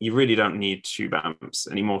you really don't need tube amps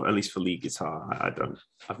anymore. At least for lead guitar, I don't.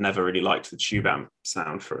 I've never really liked the tube amp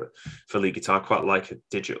sound for lead guitar. I quite like a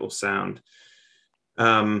digital sound.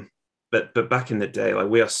 Um, but back in the day, like,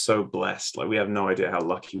 we are so blessed. Like, we have no idea how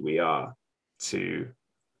lucky we are to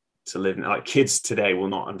live in. Like, kids today will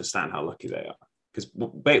not understand how lucky they are, because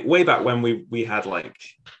way back when we had, like,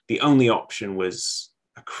 the only option was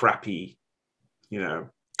a crappy, you know,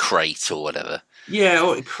 Crate or whatever. yeah,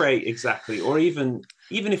 or crate, exactly. Or even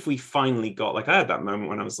if we finally got, like, I had that moment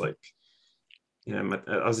when I was like,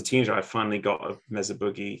 I was a teenager. I finally got a Mesa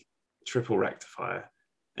Boogie triple rectifier.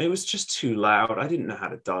 And it was just too loud. I didn't know how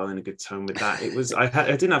to dial in a good tone with that.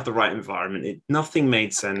 I didn't have the right environment. Nothing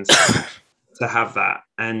made sense to have that,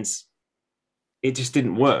 and it just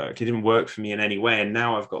didn't work. It didn't work for me in any way. And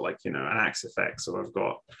now I've got, like, an Axe FX, or I've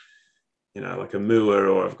got, like a Mooer,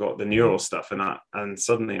 or I've got the neural stuff, and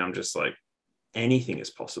suddenly I'm just like, anything is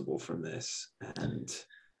possible from this. And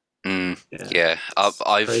yeah, Yeah, it's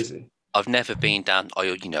crazy. I've never been down.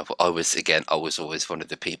 I was always one of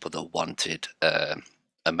the people that wanted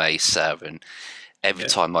a Mesa, and every Yeah,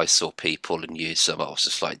 time I saw people and use them, I was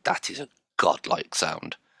just like, that is a godlike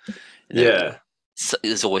sound. yeah.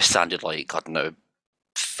 It's always sounded like, I don't know,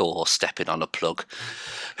 Thor stepping on a plug,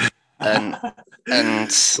 and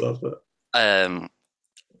and Love it. um,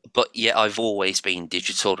 but yeah, I've always been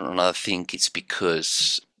digital, and I think it's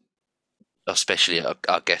because, especially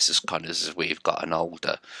I guess as we've gotten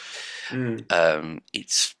older, Mm,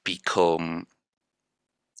 it's become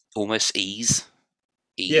almost ease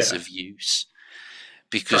yeah, of use,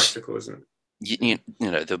 it's because practical, isn't it?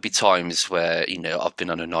 there'll be times where I've been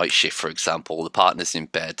on a night shift, for example, the partner's in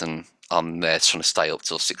bed and I'm there trying to stay up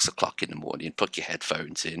till 6 o'clock in the morning, plug your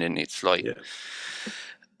headphones in, and it's like, Yeah,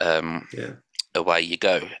 um, yeah. away you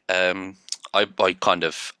go.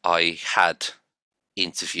 I had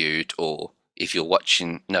interviewed, or if you're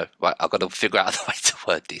watching, no, right, I've got to figure out the way to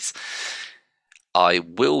word this. I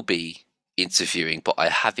will be interviewing, but I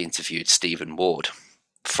have interviewed Stephen Ward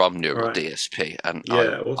from All Neural right. DSP, and I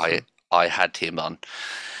Yeah, I awesome. I had him on,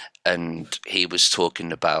 and he was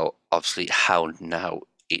talking about obviously how now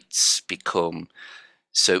it's become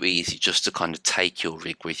so easy just to kind of take your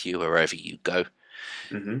rig with you wherever you go.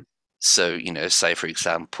 Hmm. So, say for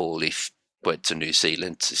example, if went to New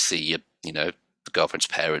Zealand to see your, girlfriend's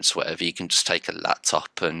parents, whatever, you can just take a laptop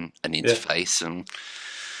and an Yeah, interface, and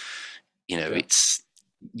yeah. it's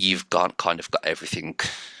you've got kind of got everything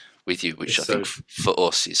with you, which It's I think so for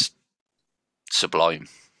us is sublime.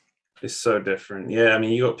 it's so different. Yeah, I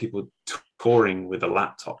mean, you got people touring with a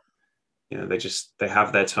laptop. They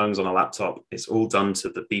have their tones on a laptop. It's all done to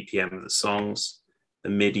the BPM of the songs. The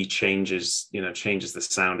MIDI changes the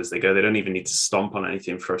sound as they go. They don't even need to stomp on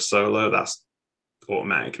anything for a solo. That's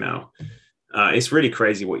automatic now. It's really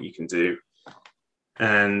crazy what you can do,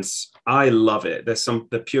 and I love it. There's some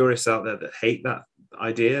the purists out there that hate that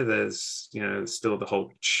idea. There's still the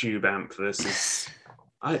whole tube amp versus.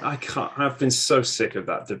 I can't. I've been so sick of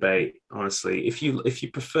that debate. Honestly, if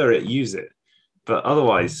you prefer it, use it. But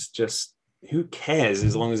otherwise, just who cares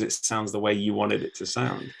as long as it sounds the way you wanted it to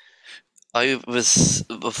sound. I was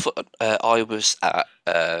at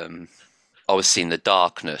I was seeing the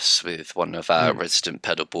darkness with one of our Mm. resident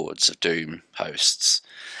pedal boards of Doom hosts,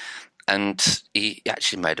 and he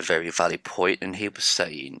actually made a very valid point, and he was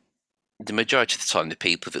saying the majority of the time the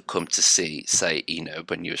people that come to see say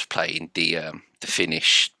when you was playing the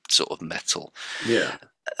Finnish sort of metal, Yeah.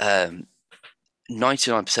 um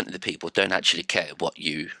 99% of the people don't actually care what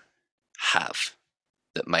you have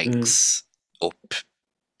that Mm. makes up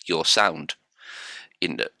your sound.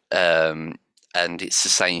 In um, and it's the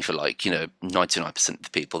same for 99% of the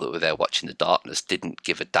people that were there watching the darkness didn't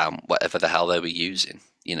give a damn whatever the hell they were using,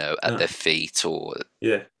 at their No. feet or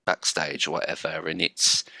Yeah. backstage or whatever. And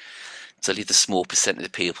it's only the small percent of the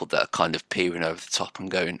people that are kind of peering over the top and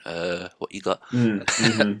going, what you got? Mm.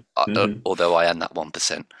 Hmm. Hmm. Although I am that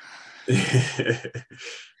 1%.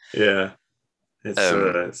 Yeah. It's, Um,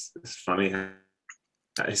 uh, it's it's funny how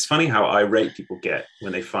it's funny how irate people get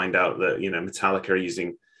when they find out that Metallica are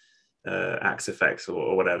using Axe effects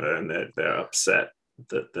or whatever, and they're upset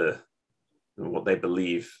that what they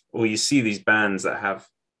believe. Or you see these bands that have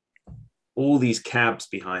all these cabs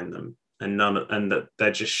behind them, and that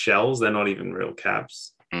they're just shells. They're not even real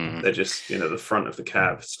cabs. mm. They're just the front of the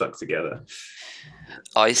cab stuck together.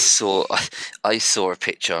 I saw I saw a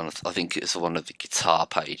picture on, I think it was one of the guitar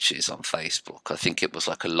pages on Facebook. I think it was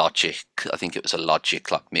like a Logic. I think it was a Logic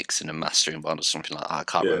like mixing and mastering one or something like that. I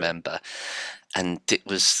can't Yeah. remember. And it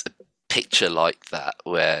was a picture like that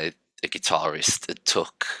where a guitarist had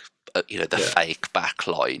took the Yeah. fake back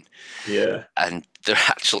line Yeah. and their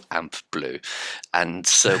actual amp blew. And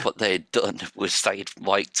so what they had done was they had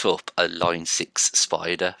mic'd up a Line 6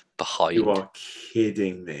 Spider You behind. are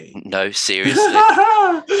kidding me. No, seriously.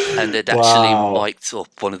 And they'd actually Wow. mic'd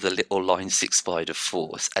up one of the little Line 6 Spider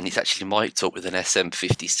 4s, and it's actually mic'd up with an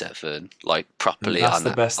SM57, like And properly that's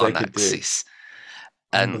the best they on could do. axis.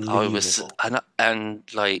 And I was, Unbelievable. and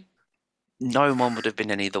like, no one would have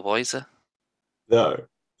been any the wiser. No,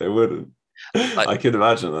 they wouldn't. I, I can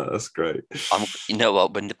imagine that. That's great. you know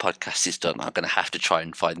what? When the podcast is done, I'm going to have to try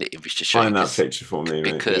and find the image to show you Find that picture for me,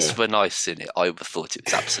 mate. because Yeah. when I seen it, I thought it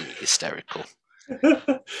was absolutely hysterical.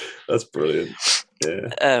 That's brilliant.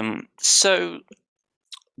 Yeah. So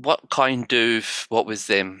what was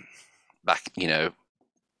them back?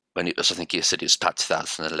 When it was, I think you said it was about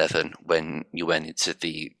 2011 when you went into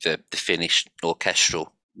the Finnish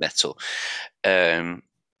orchestral metal. Um,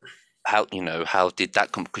 how did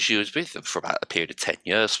that come? Because you was with them for about a period of 10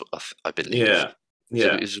 years, I believe. Yeah. So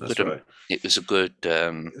Yeah. That's right. it was a good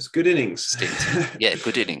It was good innings. stint. Yeah,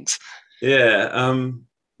 good innings. Yeah.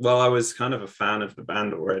 Well, I was kind of a fan of the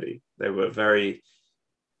band already. They were very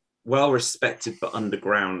well respected but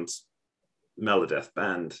underground melodeath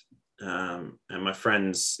band. And my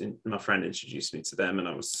friend introduced me to them, and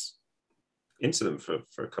I was into them for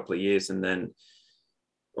a couple of years, and then,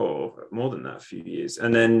 or more than that, a few years,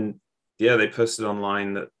 and then yeah, they posted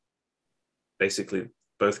online that basically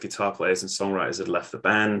both guitar players and songwriters had left the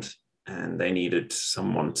band, and they needed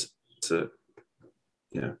someone to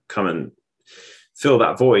come and fill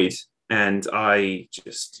that void. And I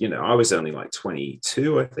just, I was only like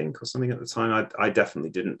 22, I think, or something at the time. I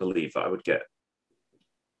definitely didn't believe that I would get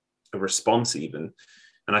a response even.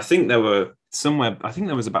 And I think there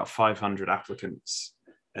was about 500 applicants.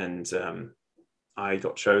 And I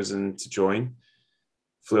got chosen to join,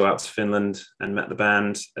 flew out to Finland and met the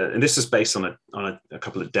band. And this is based on a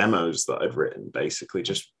couple of demos that I'd written, basically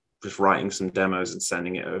just writing some demos and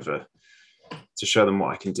sending it over to show them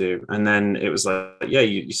what I can do. And then it was like, yeah,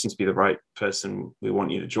 you seem to be the right person. We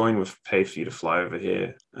want you to join. We've paid for you to fly over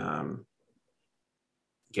here,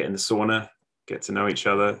 get in the sauna, get to know each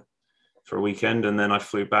other for a weekend. And then I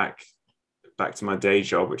flew back to my day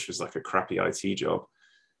job, which was like a crappy IT job.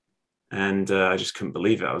 And I just couldn't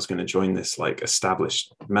believe it. I was going to join this like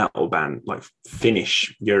established metal band, like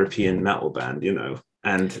Finnish European metal band,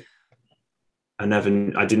 and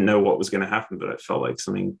I didn't know what was going to happen, but it felt like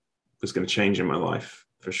something was going to change in my life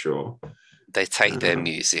for sure. They take their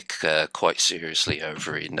music quite seriously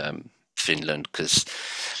over in Finland because,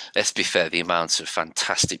 let's be fair, the amount of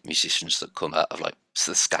fantastic musicians that come out of like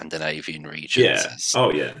the Scandinavian regions Yeah. is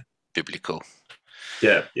Oh yeah. biblical.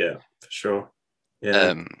 Yeah. Yeah. For sure.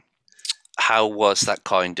 Yeah. How was that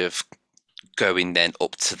kind of going then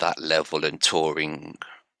up to that level and touring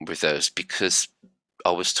with those? Because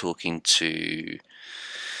I was talking to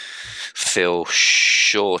Phil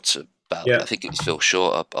Short about. I Yeah, think it was Phil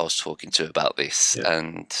Short. I was talking to about this, yeah,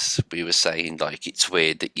 and we were saying like it's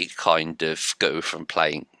weird that you kind of go from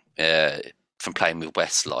playing with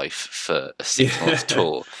Westlife for a 6 month yeah,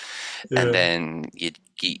 tour, and yeah, then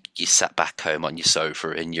you sat back home on your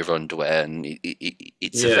sofa in your underwear, and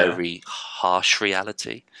it's a yeah. very harsh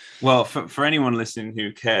reality. Well, for anyone listening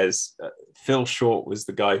who cares, Phil Short was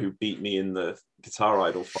the guy who beat me in the Guitar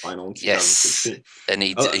Idol final in Yes, 2016. and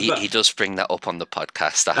he does bring that up on the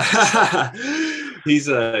podcast, I have to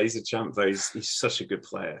say. He's a champ though. He's such a good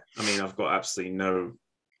player. I mean, I've got absolutely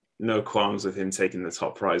no qualms with him taking the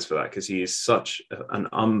top prize for that because he is such an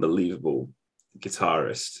unbelievable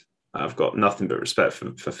guitarist. I've got nothing but respect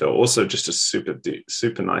for Phil. Also, just a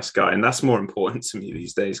super nice guy, and that's more important to me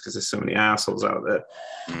these days because there's so many assholes out there.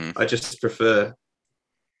 Mm. I just prefer,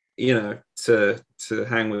 to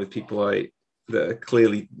hang with people like that are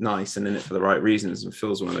clearly nice and in it for the right reasons. And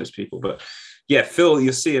Phil's one of those people. But yeah, Phil,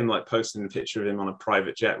 you'll see him like posting a picture of him on a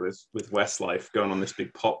private jet with Westlife going on this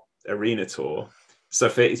big pop arena tour. So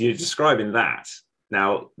you're describing that.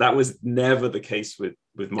 Now that was never the case with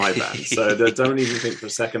my band. So don't even think for a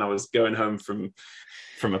second I was going home from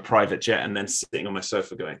a private jet and then sitting on my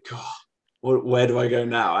sofa going, God, where do I go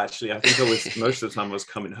now? Actually, I think I was most of the time I was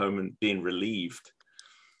coming home and being relieved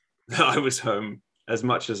that I was home. As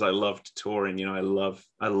much as I loved touring, I love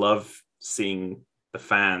seeing the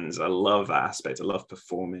fans. I love that aspect. I love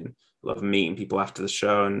performing. I love meeting people after the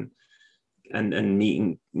show and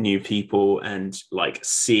meeting new people and like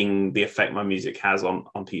seeing the effect my music has on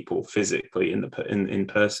people physically in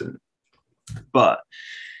person. But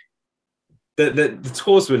the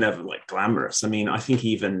tours were never like glamorous. I mean, I think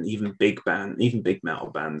even big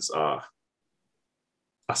metal bands are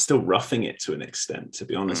still roughing it to an extent, to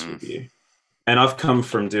be honest Mm. with you. And I've come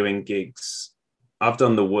from doing gigs. I've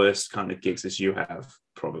done the worst kind of gigs as you have,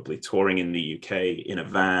 probably touring in the UK in a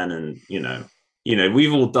van, and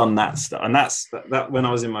we've all done that stuff. And that when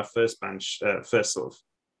I was in my first band, first sort of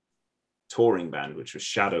touring band, which was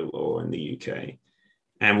Shadow Law in the UK,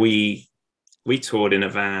 and we toured in a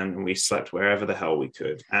van and we slept wherever the hell we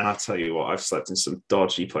could. And I'll tell you what, I've slept in some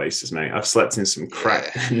dodgy places, mate. I've slept in some crap.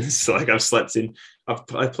 Yeah. Like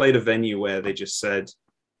I played a venue where they just said,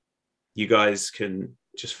 you guys can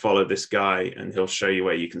just follow this guy and he'll show you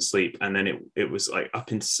where you can sleep. And then it was like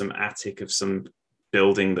up into some attic of some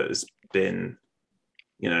building that has been,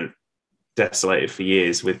 desolated for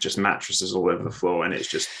years with just mattresses all over the floor. And it's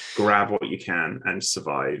just grab what you can and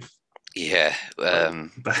survive. Yeah. Bad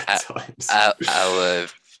times.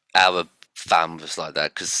 Our fan was like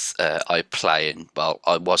that because I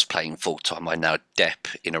was playing full time. I now dep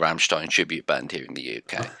in a Rammstein tribute band here in the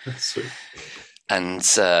UK. Sweet. And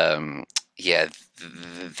yeah,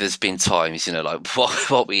 there's been times, like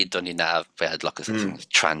what we had done in our, we had like a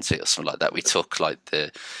transit or something like that. We took like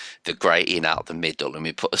the grating out the middle and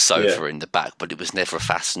we put a sofa in the back, but it was never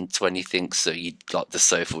fastened to anything. So the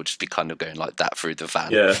sofa would just be kind of going like that through the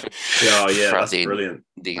van. Yeah. Yeah. Yeah. throughout That's brilliant.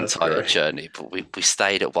 The That's entire great. journey. But we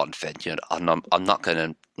stayed at one venue, and I'm not going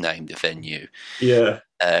to name the venue. Yeah.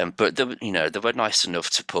 But they were nice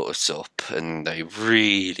enough to put us up, and they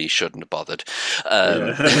really shouldn't have bothered.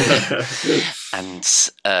 Yeah. And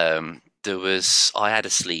I had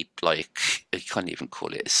a sleep, like, you can't even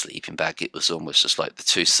call it a sleeping bag. It was almost just like the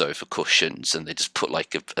two sofa cushions, and they just put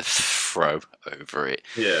like a throw over it.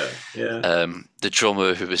 Yeah. Yeah. The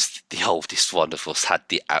drummer, who was the oldest one of us, had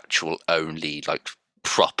the actual only like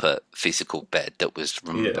proper physical bed that was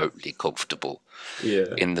Yeah. remotely comfortable.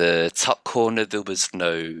 Yeah. In the top corner there was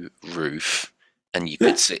no roof, and you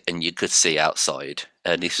could see outside.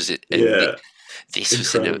 And this was it. Yeah. This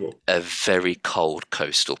was in Incredible. a very cold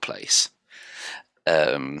coastal place,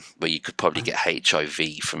 where you could probably get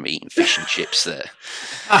HIV from eating fish and chips there.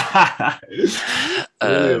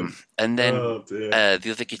 And then Oh dear.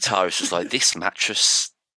 the other guitarist was like, "This mattress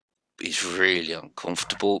is really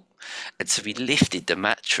uncomfortable," and so we lifted the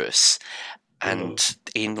mattress, Oh. and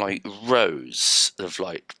in like rows of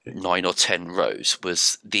like 9 or 10 rows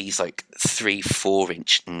was these like 3-4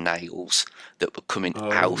 inch nails that were coming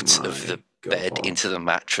Oh out of my the bed God. into the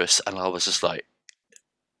mattress, and I was just like,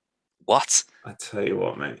 what? I tell you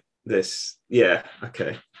what, mate. Yeah,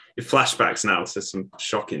 okay. It flashbacks now to some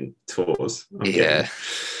shocking tours I'm Yeah.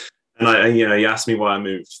 getting. And you asked me why I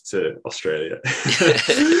moved to Australia,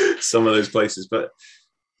 some of those places. But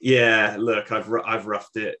yeah, look, I've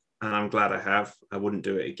roughed it, and I'm glad I have. I wouldn't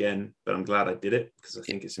do it again, but I'm glad I did it because I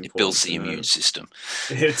think it's It important builds the to know. immune system.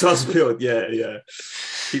 It does build, yeah.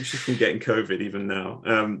 Keeps you from getting COVID even now.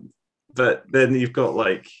 But then you've got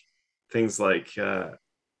like things like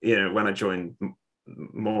when I joined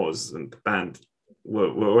Moors and the band were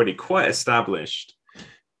already quite established,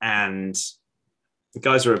 and the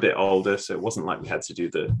guys were a bit older, so it wasn't like we had to do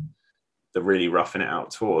the really roughing it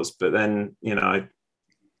out tours. But then,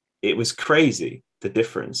 it was crazy the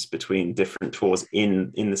difference between different tours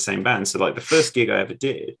in the same band. So like the first gig I ever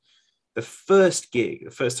did, the first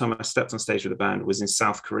time I stepped on stage with a band was in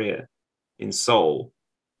South Korea, in Seoul,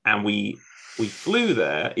 and we flew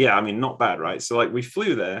there. Yeah, I mean, not bad, right? So like we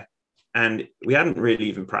flew there, and we hadn't really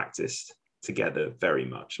even practiced together very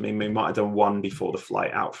much. I mean, we might have done one before the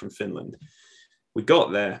flight out from Finland. We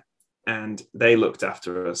got there, and they looked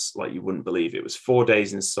after us like you wouldn't believe. It was 4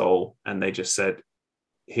 days in Seoul, and they just said,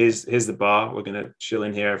 here's the bar. We're going to chill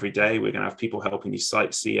in here every day. We're going to have people helping you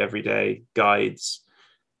sightsee every day, guides,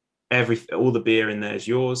 all the beer in there is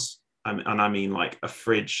yours. And I mean like a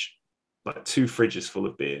fridge, like 2 fridges full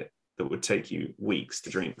of beer that would take you weeks to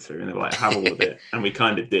drink through. And they were like, have all of it. And we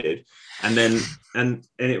kind of did. And then, and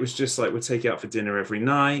it was just like, we'll take you out for dinner every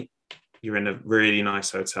night. You're in a really nice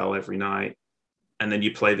hotel every night. And then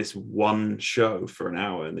you play this one show for an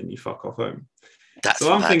hour and then you fuck off home.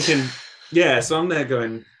 So I'm thinking, yeah, so I'm there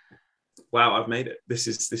going, wow, I've made it. This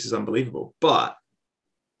is unbelievable. But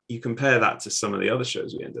you compare that to some of the other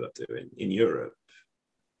shows we ended up doing in Europe.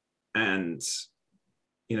 And,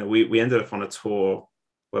 we ended up on a tour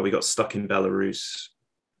where we got stuck in Belarus,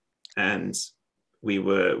 and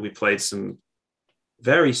we played some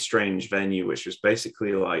very strange venue, which was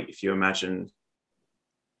basically like, if you imagine,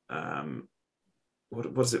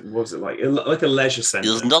 what was it like? Like a leisure center.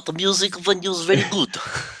 It's not the music venue is very good.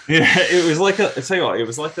 Yeah, it was like I tell you what, it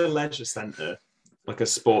was like a leisure center, like a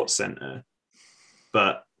sports center,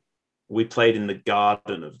 but we played in the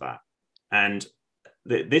garden of that. And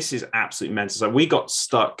this is absolutely mental. So we got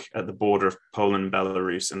stuck at the border of Poland and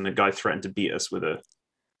Belarus, and the guy threatened to beat us with a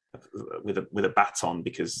baton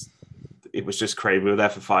because it was just crazy. We were there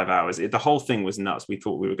for 5 hours. The whole thing was nuts. We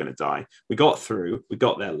thought we were going to die. We got through. We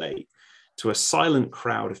got there late to a silent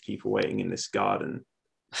crowd of people waiting in this garden,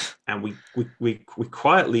 and we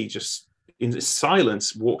quietly, just in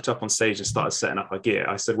silence, walked up on stage and started setting up our gear.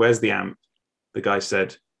 I said, "Where's the amp?" The guy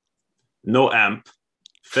said, "No amp,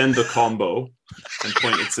 Fender combo," and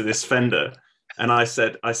pointed to this Fender. And I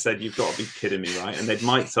said, "You've got to be kidding me, right?" And they'd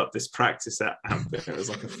mic'd up this practice amp. It was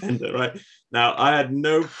like a Fender, right? Now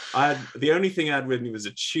the only thing I had with me was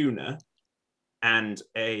a tuner and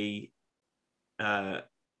I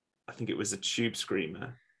think it was a tube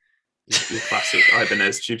screamer, your classic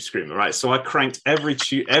Ibanez tube screamer, right? So I cranked every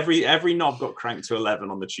knob got cranked to 11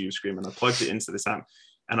 on the tube screamer, and I plugged it into this amp,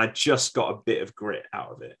 and I just got a bit of grit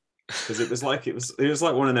out of it. Because it was like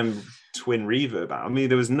one of them twin reverb. I mean,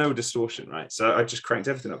 there was no distortion, right? So I just cranked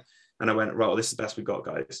everything up, and I went, right, well, this is the best we got,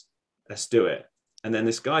 guys. Let's do it. And then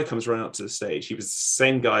this guy comes running up to the stage. He was the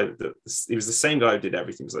same guy who did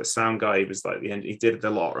everything. He was like sound guy. He was like the end. He did the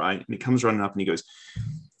lot, right? And he comes running up and he goes,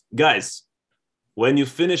 "Guys, when you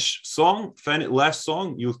finish last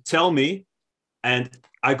song, you tell me, and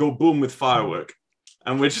I go boom with firework."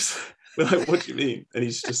 And we're like, "What do you mean?" And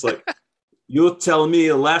he's just like, "You tell me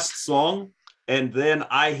a last song, and then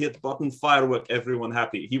I hit button firework, everyone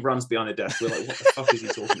happy." He runs behind a desk. We're like, what the fuck is he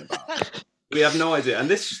talking about? We have no idea. And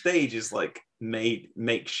this stage is like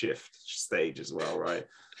makeshift stage as well, right?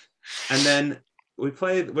 And then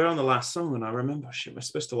we're on the last song, and I remember, shit, we're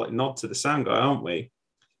supposed to like nod to the sound guy, aren't we?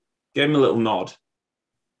 Gave him a little nod,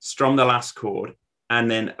 strum the last chord,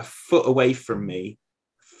 and then a foot away from me,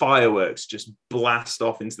 fireworks just blast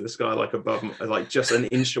off into the sky, like above, like just an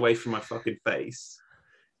inch away from my fucking face.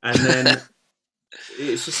 And then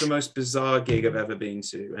it's just the most bizarre gig I've ever been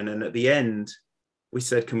to. And then at the end, we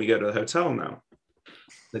said, "Can we go to the hotel now?"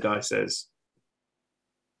 The guy says,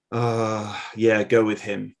 "Yeah, go with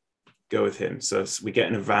him. Go with him." So we get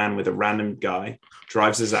in a van with a random guy,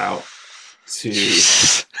 drives us out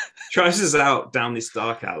down this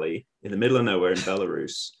dark alley in the middle of nowhere in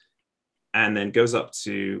Belarus, and then goes up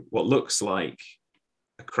to what looks like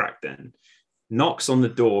a crack den, knocks on the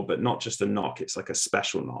door, but not just a knock, it's like a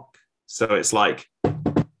special knock. So it's like,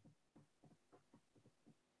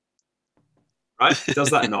 right,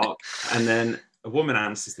 does that knock, and then a woman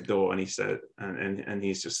answers the door, and he said, and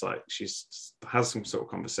he's just like, she's has some sort of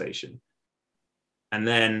conversation, and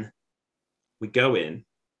then we go in,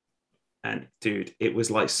 and dude, it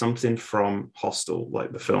was like something from Hostel,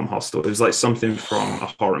 like the film Hostel. It was like something from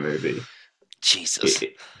a horror movie. Jesus.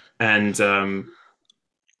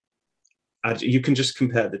 You can just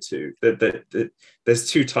compare the two.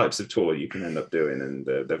 There's 2 types of tour you can end up doing, and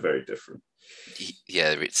they're very different.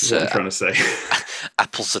 Yeah, it's what I'm trying to say.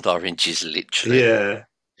 Apples and oranges, literally. Yeah.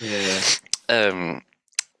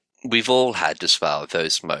 we've all had as well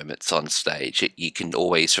those moments on stage you can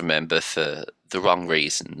always remember for the wrong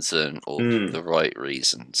reasons or Mm, the right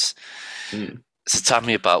reasons. mm. So tell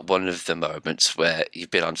me about one of the moments where you've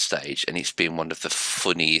been on stage and it's been one of the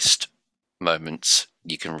funniest moments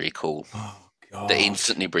you can recall Oh that God.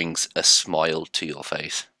 instantly brings a smile to your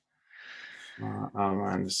face. Oh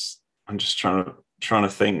man, I'm just trying to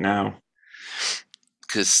think now.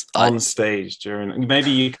 Because On stage during,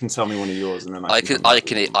 maybe you can tell me one of yours and then I I can can come I back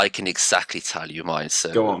with can one. I can exactly tell you mine. Go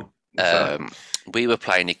So on. What's that? um, we were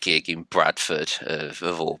playing a gig in Bradford,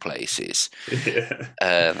 of all places, Yeah.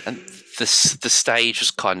 and the stage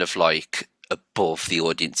was kind of like above the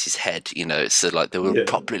audience's head, so like they were Yeah.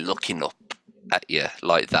 properly looking up at you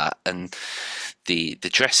like that, and the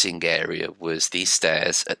dressing area was these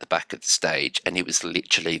stairs at the back of the stage, and it was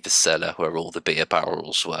literally the cellar where all the beer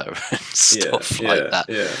barrels were and Yeah. stuff like Yeah. that.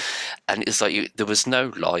 Yeah. And it was like there was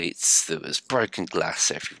no lights, there was broken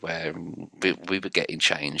glass everywhere, and we were getting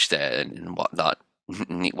changed there and whatnot.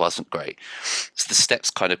 And it wasn't great. So the steps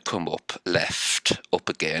kind of come up, left, up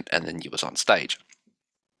again, and then you was on stage.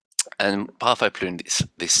 And halfway through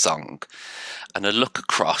this song, and I look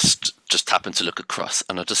across, just happened to look across,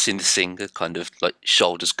 and I just seen the singer kind of like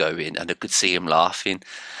shoulders go in, and I could see him laughing,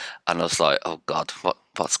 and I was like, "Oh God,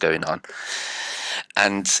 what's going on?"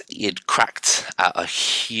 And he had cracked out a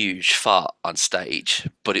huge fart on stage,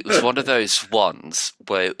 but it was one of those ones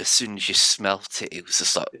where as soon as you smelt it, it was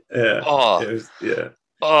just like, Yeah. "Oh, It was. Yeah.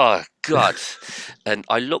 oh God." And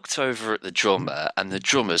I looked over at the drummer, and the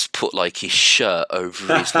drummer's put like his shirt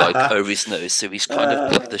over his over his nose, so he's kind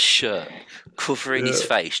of got the shirt covering his Yeah.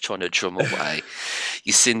 face, trying to drum away.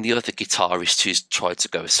 You've seen the other guitarist who's tried to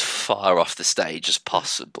go as far off the stage as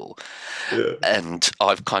possible, Yeah. and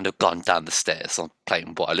I've kind of gone down the stairs. I'm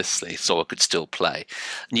playing wirelessly, so I could still play,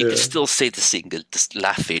 and you could Yeah. still see the singer just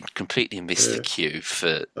laughing, completely missed the Yeah. cue for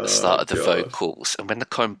the Oh start of the God. vocals. And when they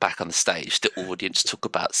come back on the stage, the audience took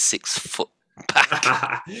about 6 foot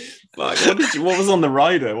back. Fuck, what was on the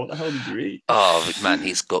rider? What the hell did you eat? Oh man,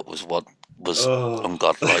 his gut was Oh.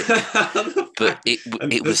 ungodlike, but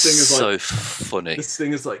And it was so funny. this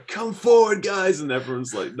thing is like, come forward, guys, and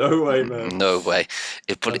everyone's like, no way, man. No way.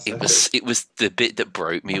 But That's epic. it was the bit that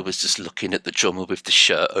broke me was just looking at the drummer with the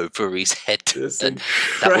shirt over his head, It's and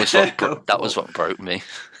that was incredible. what broke me.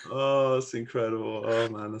 Oh, it's incredible. Oh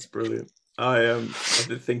man, that's brilliant. I've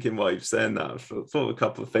been thinking while you've saying that. I've thought of a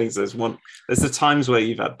couple of things. There's the times where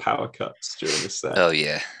you've had power cuts during the set. Oh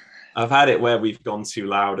yeah, I've had it where we've gone too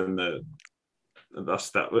loud and that's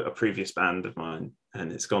that a previous band of mine,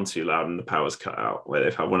 and it's gone too loud and the power's cut out, where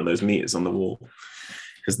they've had one of those meters on the wall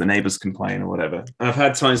because the neighbors complain or whatever. And I've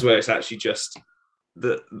had times where it's actually just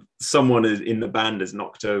that someone in the band has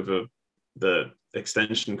knocked over the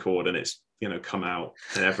extension cord and it's come out,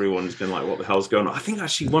 and everyone's been like, what the hell's going on? I think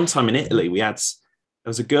actually one time in Italy there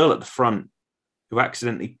was a girl at the front who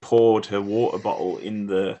accidentally poured her water bottle in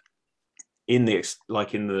the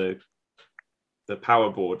power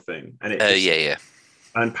board thing, and it just yeah,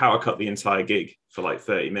 and power cut the entire gig for like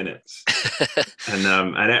 30 minutes. yeah.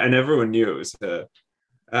 And everyone knew it was her.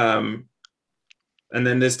 And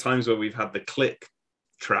then there's times where we've had the click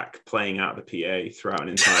track playing out the PA throughout an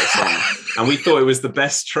entire song, and we thought it was the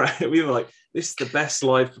best track. We were like, this is the best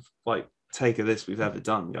live like take of this we've ever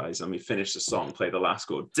done, guys. And we finished the song, play the last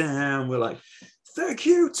chord, damn, we're like, thank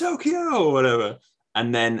you, Tokyo, or whatever.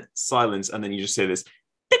 And then silence, and then you just hear this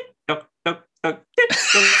and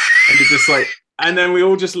you're just like, and then we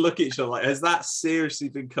all just look at each other like, has that seriously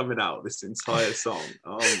been coming out this entire song?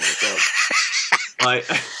 Oh my God. Like,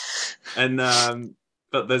 and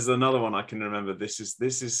but there's another one I can remember. This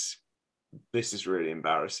is really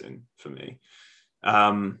embarrassing for me.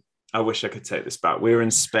 I wish I could take this back. We were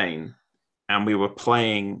in Spain and we were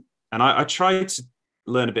playing, and I tried to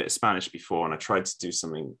learn a bit of Spanish before, and I tried to do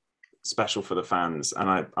something special for the fans, and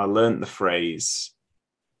I learned the phrase,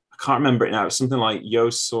 I can't remember it now, it's something like yo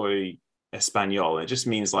soy español. It just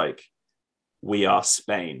means like, we are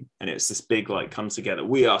Spain, and it's this big like come together,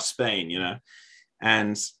 we are Spain.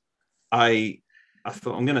 And I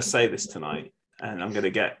thought, I'm going to say this tonight, and I'm going to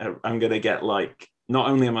get like, not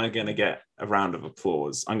only am I going to get a round of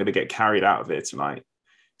applause, I'm going to get carried out of here tonight,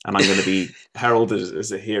 and I'm going to be heralded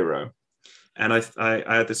as a hero. And I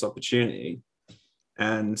had this opportunity,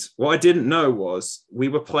 and what I didn't know was we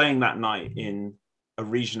were playing that night in a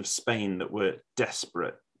region of Spain that were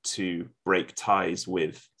desperate to break ties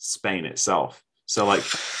with Spain itself. So like,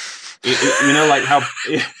 like how,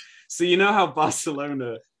 so how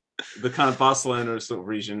Barcelona, the kind of Barcelona sort of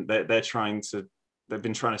region, they've been trying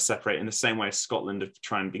to separate in the same way as Scotland have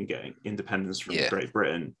tried and been getting independence from Yeah. Great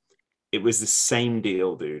Britain. It was the same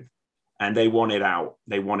deal, dude. and they wanted out.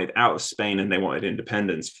 They wanted out of Spain, and they wanted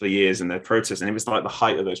independence for years, and their protests. And it was like the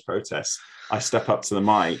height of those protests. I step up to the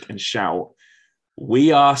mic and shout,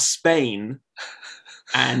 "We are Spain,"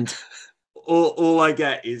 and all I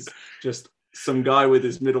get is just some guy with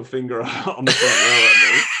his middle finger on the front row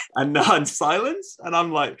at me, and silence. And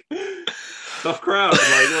I'm like, tough crowd.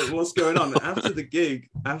 Like, what's going on? After the gig,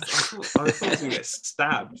 I thought I was going to get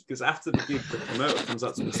stabbed, because after the gig, the promoter comes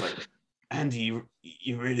up to me, it's like, Andy,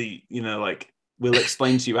 you really, like, we'll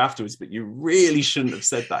explain to you afterwards, but you really shouldn't have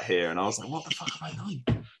said that here. And I was like, what the fuck have I done?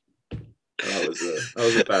 That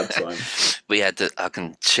was a bad time. I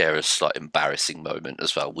can share a slight embarrassing moment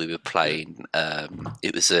as well. We were playing,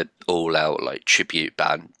 it was a all-out like tribute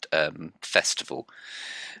band festival,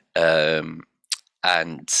 and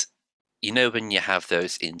when you have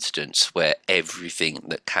those incidents where everything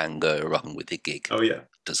that can go wrong with the gig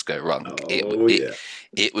does go wrong.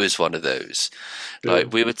 It was one of those.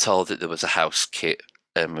 Like, we were told that there was a house kit,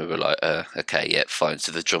 and we were like, okay, yeah, fine.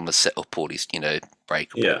 So the drummer set up all these,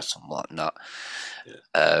 breakables and whatnot.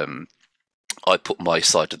 I put my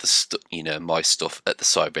side of the my stuff at the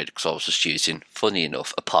side ready, because I was just using, funny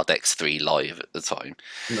enough, a Pod X3 Live at the time.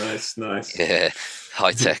 Nice. Yeah,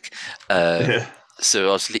 high tech. So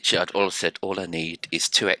I was literally, all I need is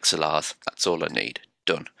 2 XLRs. That's all I need.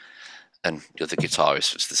 Done. And the other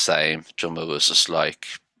guitarist was the same. Drummer was just like,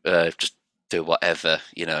 just do whatever,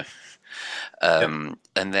 And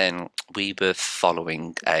then we were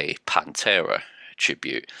following a Pantera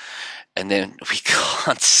tribute. And then we got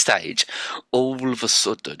on stage. All of a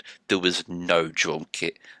sudden, there was no drum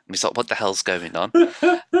kit. And it's like, what the hell's going on?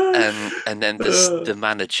 and then the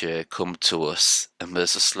manager come to us and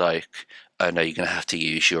was just like, oh no, you're going to have to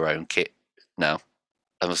use your own kit now.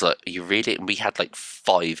 I was like, are you really? And we had like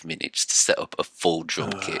 5 minutes to set up a full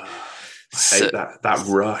drum kit. I hate that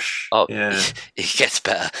rush. Oh, yeah. It gets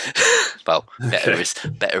better. Well, better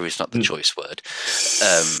is not the choice word.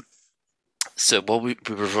 So while we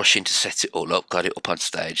were rushing to set it all up, got it up on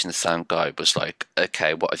stage, and the sound guy was like,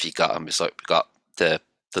 okay, what have you got? And we was like, we got the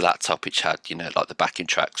laptop, which had, like the backing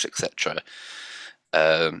tracks, etc.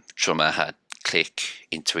 Drummer had click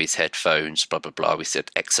into his headphones, blah, blah, blah. We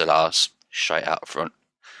said XLRs straight out front.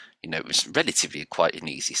 It was relatively quite an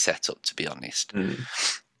easy setup, to be honest.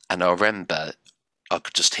 And I remember I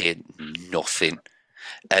could just hear nothing.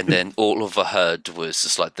 And then all of I heard was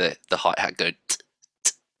just like the hi-hat go,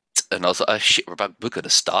 and I was like, oh shit, we're going to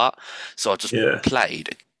start. So I just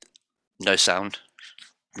played, no sound,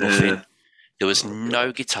 nothing. There was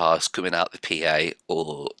no guitars coming out the PA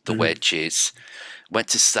or the wedges. Went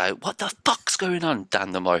to say, what the fuck's going on?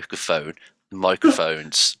 Down the microphone. The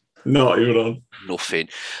microphones. Not even on. Nothing.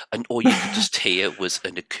 And all you could just hear was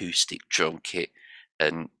an acoustic drum kit.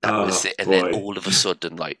 And that was it. And then all of a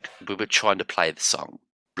sudden, like, we were trying to play the song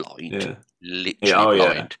blind. Literally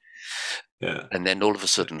blind. Yeah. And then all of a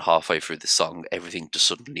sudden, halfway through the song, everything just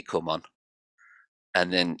suddenly come on.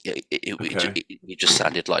 And then it just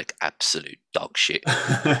sounded like absolute dog shit.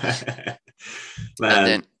 And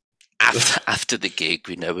then after the gig,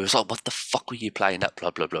 we was like, what the fuck were you playing at?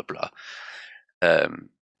 Blah, blah, blah, blah.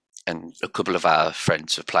 And a couple of our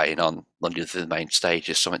friends were playing on one of the main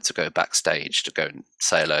stages. So I went to go backstage to go and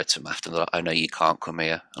say hello to them after. They're like, oh, no, you can't come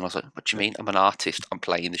here. And I was like, what do you mean? I'm an artist. I'm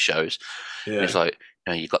playing the shows. Yeah. And he's like,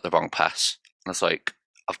 no, you got the wrong pass. And I was like,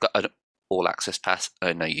 I've got an all-access pass.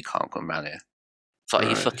 Oh, no, you can't come around here. It's like, are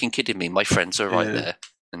you fucking kidding me? My friends are right there.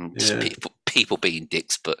 And just people being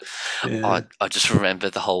dicks. But I just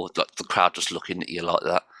remember the whole, like, the crowd just looking at you like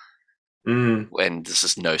that. When there's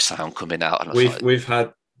just no sound coming out. And we've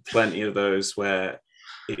had plenty of those where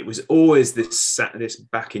it was always this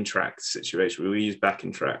backing track situation where we use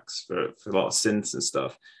backing tracks for a lot of synths and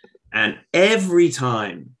stuff, and every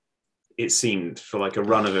time it seemed, for like a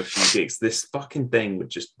run of a few gigs, this fucking thing would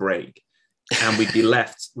just break, and we'd be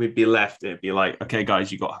left it'd be like, okay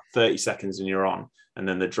guys, you got 30 seconds and you're on, and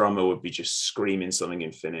then the drummer would be just screaming something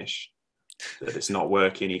in Finnish that it's not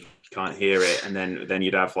working, you can't hear it, and then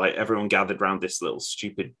you'd have like everyone gathered around this little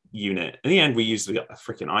stupid unit. In the end, we used a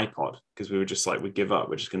freaking iPod, because we were just like, we give up,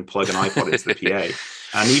 we're just going to plug an iPod into the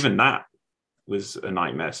PA, and even that was a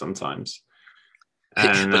nightmare sometimes.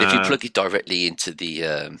 And, but if you plug it directly into the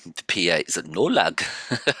PA, it's a no lag.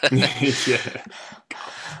 Yeah.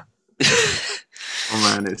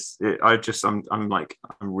 Oh man,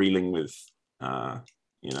 I'm reeling with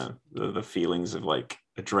the feelings of like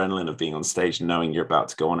adrenaline of being on stage, knowing you're about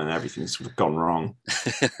to go on and everything's gone wrong.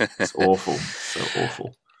 It's awful. So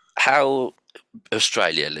awful. How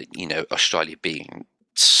Australia being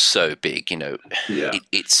so big, Yeah.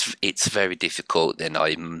 it's very difficult then, I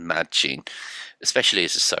imagine, especially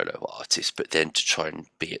as a solo artist, but then to try and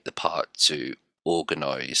be at the part to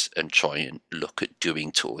organise and try and look at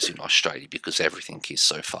doing tours in Australia because everything is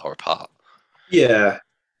so far apart. Yeah.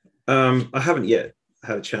 I haven't yet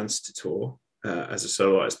had a chance to tour as a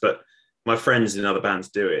solo artist, but my friends in other bands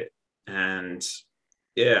do it. And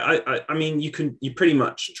yeah, I mean, you pretty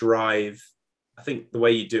much drive. I think the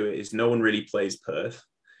way you do it is no one really plays Perth.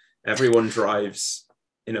 Everyone drives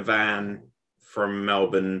in a van from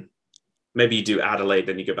Melbourne. Maybe you do Adelaide,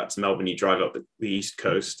 then you go back to Melbourne. You drive up the east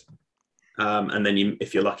coast, and then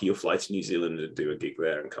if you're lucky, you'll fly to New Zealand and do a gig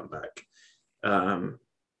there and come back. Um,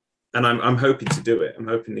 and I'm hoping to do it. I'm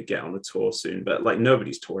hoping to get on the tour soon, but like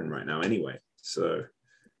nobody's touring right now anyway. So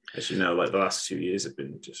as you know, like the last 2 years have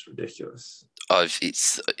been just ridiculous.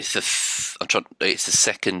 It's the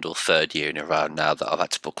second or third year in a row now that I've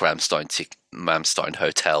had to book Ramstein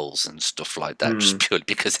hotels and stuff like that, just Mm, purely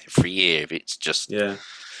because every year yeah.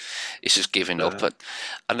 it's just giving up. Uh,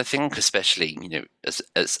 And I think especially as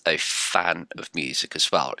a fan of music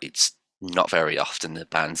as well, it's not very often the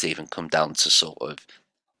bands even come down to sort of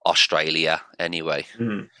Australia anyway,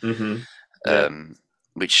 mm-hmm. Yeah. um,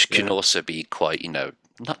 which can Yeah. also be quite,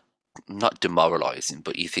 not demoralising,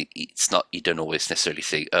 but you think it's not. You don't always necessarily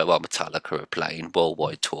think, oh well, Metallica are playing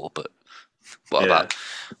worldwide tour, but what Yeah. about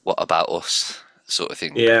what about us, sort of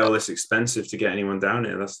thing. Yeah. Well, it's expensive to get anyone down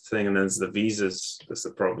here. That's the thing. And there's the visas. That's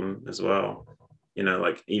the problem as well.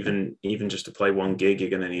 Like even just to play one gig, you're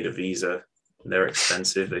going to need a visa. They're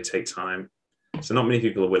expensive. They take time. So not many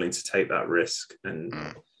people are willing to take that risk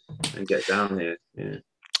Mm. and get down here. Yeah.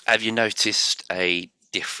 Have you noticed a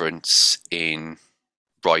difference in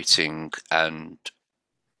writing and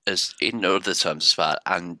as in other terms as well,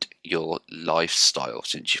 and your lifestyle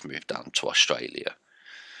since you've moved down to Australia?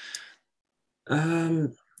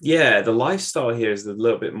 Yeah, the lifestyle here is a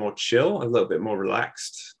little bit more chill, a little bit more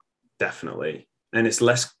relaxed, definitely, and it's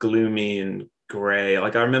less gloomy and grey.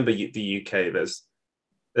 Like I remember the UK. There's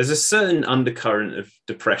a certain undercurrent of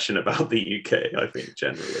depression about the UK. I think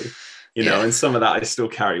generally, Yeah, and some of that I still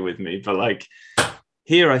carry with me. But like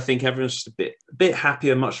here, I think everyone's just a bit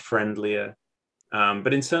happier, much friendlier.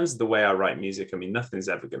 But in terms of the way I write music, I mean, nothing's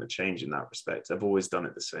ever going to change in that respect. I've always done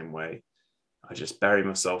it the same way. I just bury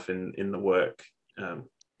myself in the work, um,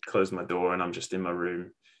 close my door, and I'm just in my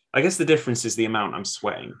room. I guess the difference is the amount I'm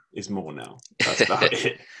sweating is more now. That's about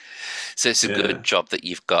it. so it's a good Yeah. job that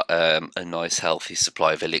you've got a nice healthy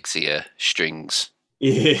supply of elixir strings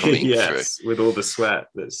coming through. Yes, with all the sweat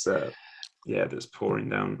that's pouring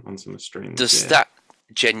down onto my strings. Does Yeah. that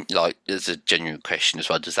like as a genuine question as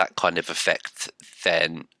well? Does that kind of affect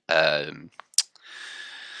then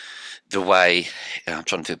the way I'm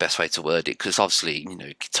trying to think the best way to word it, because obviously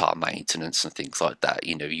guitar maintenance and things like that,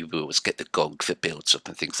 you will always get the gog that builds up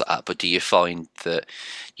and things like that, but do you find that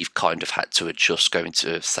you've kind of had to adjust going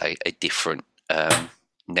to say a different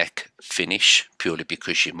neck finish purely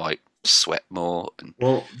because you might sweat more and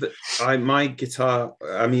Well, my guitar.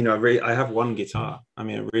 I mean, I have one guitar. I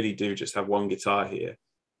mean, I really do just have one guitar here,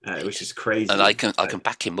 which is and I crazy. can I can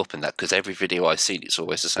back him up in that because every video I've seen it's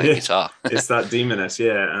always the same Yeah, guitar. it's that Demoness,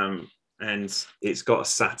 yeah. And it's got a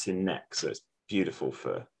satin neck, so it's beautiful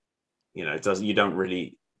for it doesn't you don't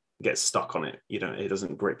really get stuck on it. It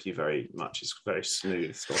doesn't grip you very much. It's very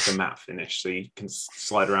smooth. It's got like a matte finish, so you can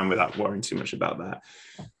slide around without worrying too much about that.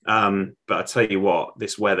 But I tell you what,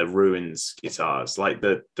 this weather ruins guitars. Like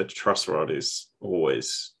the truss rod is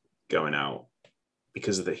always going out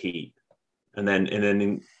because of the heat, and then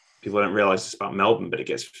people don't realize it's about Melbourne, but it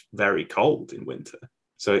gets very cold in winter.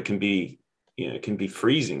 So it can be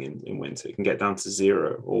freezing in winter. It can get down to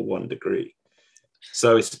 0 or 1 degree.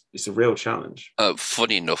 So it's a real challenge.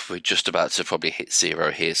 Funny enough, we're just about to probably hit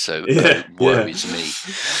zero here, so Yeah, yeah. worries me.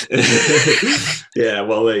 Yeah,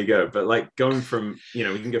 well, there you go. But like going from, we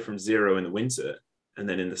can go from 0 in the winter, and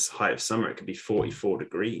then in the height of summer, it could be 44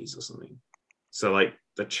 degrees or something. So like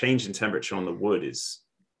the change in temperature on the wood is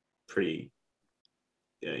pretty,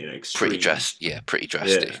 extreme. Pretty Yeah,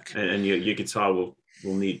 drastic. and your guitar will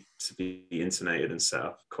need to be intonated and set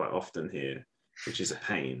up quite often here, which is a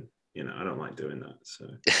pain. I don't like doing that. So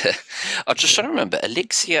I'm just yeah, trying to remember.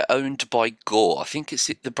 Elixir owned by Gore. I think it's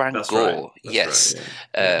the brand that's right. Gore. That's right. Yes.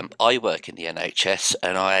 Yeah, yeah. I work in the NHS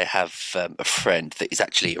and I have a friend that is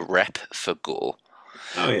actually a rep for Gore.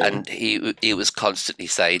 Oh yeah. And he was constantly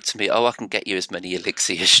saying to me, "Oh, I can get you as many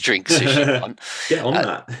Elixir strings as you want." Get on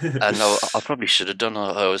Uh, that. and I probably should have done.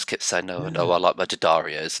 I always kept saying, "No, no, I like my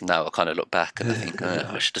Didarios." Now I kind of look back and I think,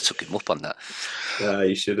 I should have took him up on that.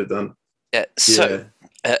 You should have done. Yeah. So,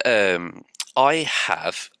 Yeah. uh, um, I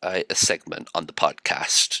have a segment on the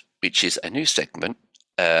podcast, which is a new segment,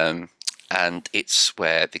 and it's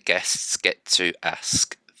where the guests get to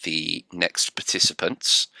ask the next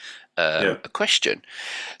participants Yeah. a question.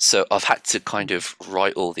 So I've had to kind of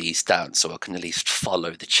write all these down so I can at least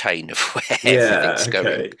follow the chain of where Yeah. everything's going.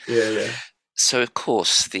 Okay. Yeah. Yeah. So, of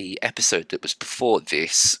course, the episode that was before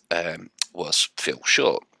this was Phil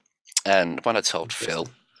Short. And when I told Phil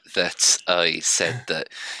Interesting. that I said that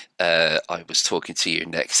I was talking to you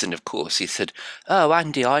next, and of course he said, "Oh,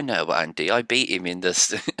 Andy, I know Andy. I beat him in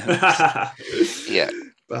this." Yeah.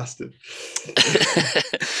 Bastard.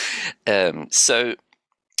 So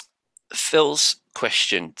Phil's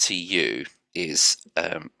question to you is: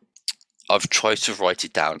 I've tried to write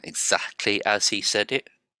it down exactly as he said it,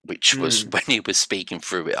 which was Mm. when he was speaking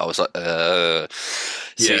through it. I was like. So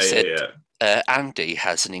he Yeah. said, Yeah. Andy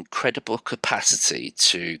has an incredible capacity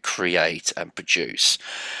to create and produce.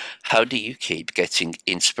 How do you keep getting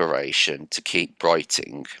inspiration to keep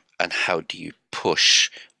writing? And how do you push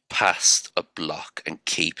past a block and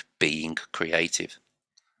keep being creative?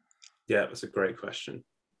 Yeah. That's a great question,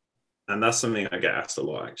 and that's something I get asked a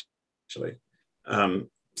lot, actually.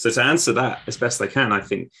 So to answer that as best I can, I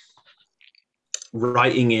think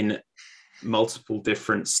writing in multiple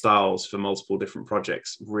different styles for multiple different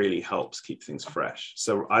projects really helps keep things fresh.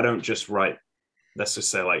 So I don't just write, let's just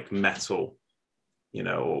say like metal,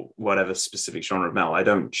 or whatever specific genre of metal. I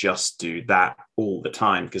don't just do that all the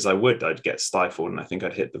time, because I'd get stifled and I think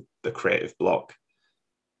I'd hit the creative block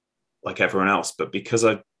like everyone else. But because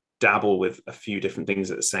I dabble with a few different things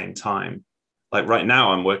at the same time, like right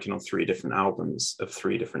now I'm working on 3 different albums of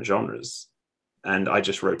 3 different genres, and I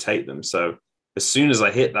just rotate them. So as soon as I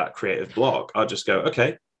hit that creative block, I'll just go,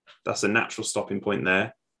 okay, that's a natural stopping point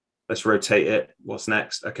there. Let's rotate it. What's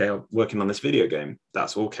next? Okay, I'm working on this video game.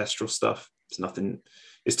 That's orchestral stuff. It's nothing,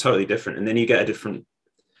 it's totally different. And then you get a different,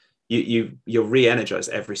 you're re-energized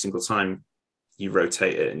every single time you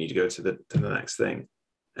rotate it and you go to the next thing.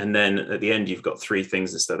 And then at the end, you've got 3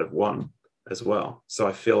 things instead of one as well. So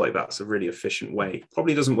I feel like that's a really efficient way.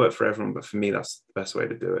 Probably doesn't work for everyone, but for me, that's the best way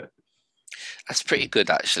to do it. That's pretty good,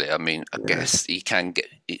 actually. I mean, I Yeah. guess you can get,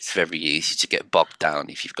 it's very easy to get bogged down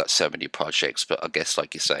if you've got so many projects, but I guess,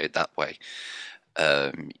 like you say, that way,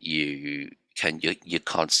 you're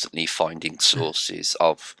constantly finding sources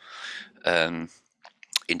of um,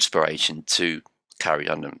 inspiration to carry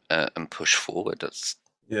on and push forward. That's,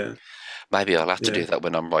 Yeah. maybe I'll have to Yeah. do that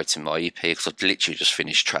when I'm writing my EP, because I've literally just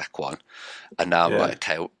finished track one, and now I'm Yeah. like,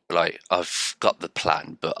 okay, like I've got the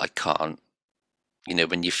plan, but I can't.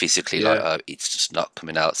 When you're physically like, Yeah. oh, it's just not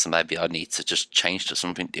coming out, so maybe I need to just change to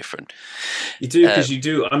something different. You do, Uh, because you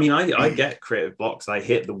do. I mean, I get creative blocks. I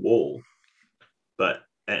hit the wall, but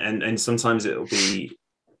and sometimes it'll be,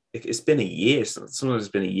 it's been a year. Sometimes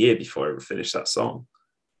it's been a year before I ever finish that song.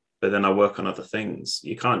 But then I work on other things.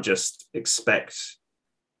 You can't just expect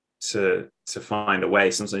to find a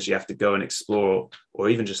way. Sometimes you have to go and explore, or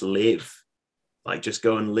even just live. Like just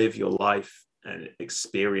go and live your life and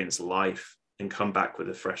experience life, and come back with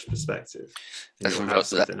a fresh perspective, and that's you'll real- have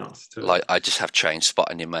that, something else to like I just have train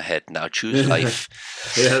spotting in my head now. Choose it. life.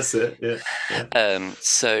 Yeah, that's it. Yeah, yeah.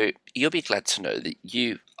 So you'll be glad to know that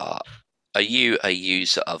you are. Are you a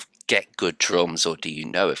user of Get Good Drums, or do you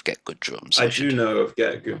know of Get Good Drums? I I do should. know of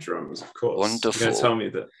Get Good Drums, of course. You're going to Wonderful. tell me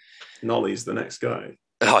that Nolly's the next guy.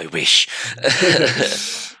 I wish.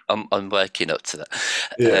 Yeah, I'm working up to that.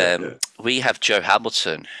 yeah, We have Joe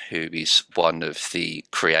Hamilton, who is one of the yeah.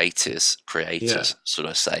 creators, should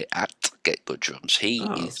I say, at Get Good Drums. He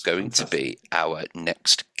Oh, is that's going to fantastic. be our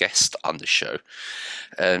next guest on the show.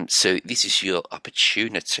 So this is your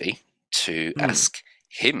opportunity to Hmm, ask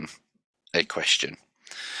him a question.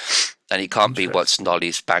 And it can't be what's interesting.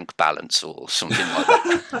 Nolly's bank balance or something like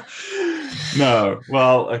that. No,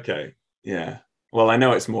 well, okay, yeah. Well, I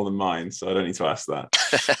know it's more than mine, so I don't need to ask that.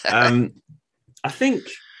 Um, I think,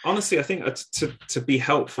 honestly, I think to be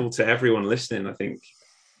helpful to everyone listening, I think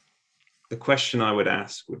the question I would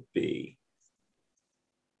ask would be,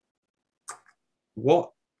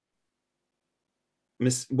 what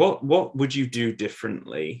what would you do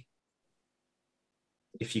differently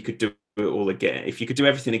if you could do it all again? If you could do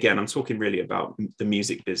everything again, I'm talking really about the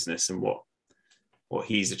music business and what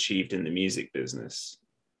he's achieved in the music business.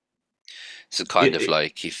 So kind It, of it,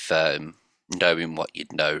 like if knowing what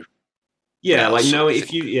you'd know yeah, now, like no, sort of if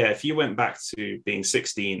thing. you went back to being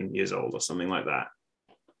 16 years old or something like that,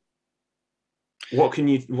 what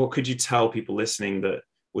could you tell people listening that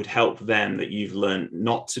would help them, that you've learned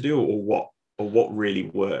not to do, or what really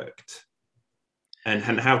worked, and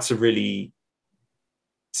how to really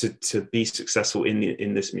to be successful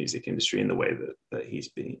in this music industry in the way that he's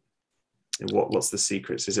been. What's the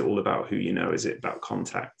secrets? Is it all about who you know? Is it about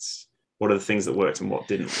contacts? What are the things that worked and what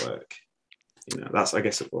didn't work? That's, I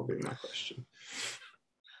guess, it will be my question.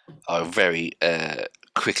 I'll very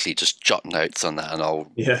quickly just jot notes on that, and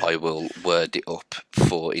Yeah. I will word it up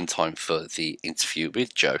for in time for the interview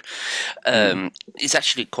with Joe. It's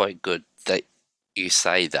actually quite good that you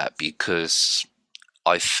say that, because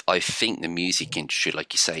I think the music industry,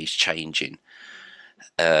 like you say, is changing.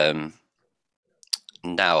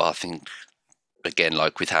 Now I think, again,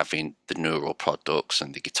 like with having the neural products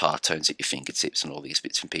and the guitar tones at your fingertips and all these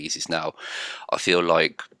bits and pieces, now I feel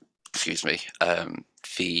like, excuse me,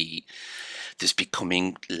 the there's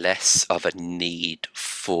becoming less of a need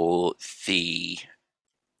for the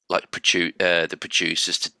the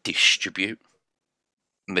producers to distribute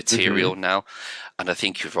material now. And I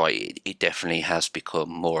think you're right, it definitely has become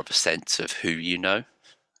more of a sense of who you know,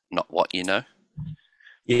 not what you know.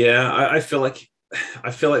 Yeah, I feel like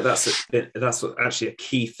that's actually a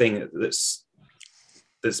key thing that's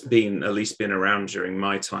been at least been around during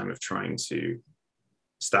my time of trying to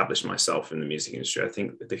establish myself in the music industry. I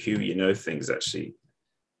think the who you know thing is actually,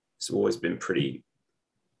 it's always been pretty,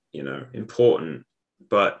 important,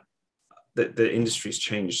 but the industry's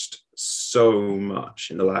changed so much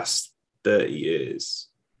in the last 30 years,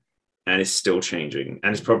 and it's still changing,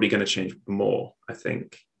 and it's probably going to change more, I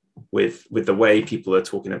think, with the way people are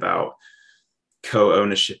talking about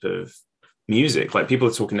co-ownership of music. Like, people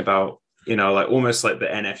are talking about, like almost like the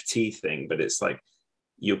NFT thing, but it's like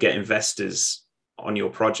you'll get investors on your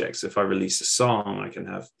project. So if I release a song, I can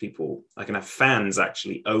have fans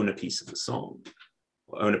actually own a piece of the song,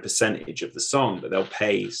 or own a percentage of the song, but they'll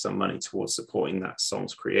pay some money towards supporting that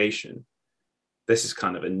song's creation. This is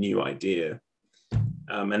kind of a new idea.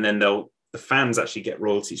 And then the fans actually get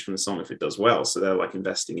royalties from the song if it does well. So they're like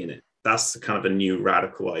investing in it. That's kind of a new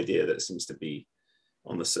radical idea that seems to be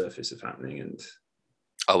on the surface of happening. And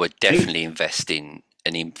I would I think, definitely invest in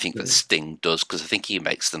anything that Sting does, because I think he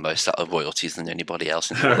makes the most out of royalties than anybody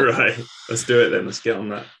else in the all world. right, let's do it then. Let's get on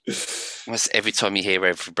that. Every time you hear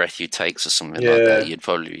 "Every Breath You Takes" or something like that, Yeah, you'd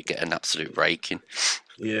probably get an absolute raking.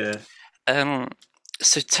 yeah. Um,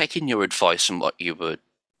 so taking your advice on what you would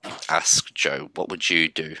ask Joe, what would you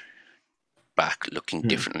do back, looking Hmm.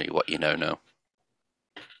 differently what you know now?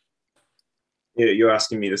 You're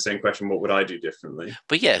asking me the same question. What would I do differently?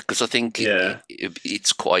 But yeah, because I think Yeah.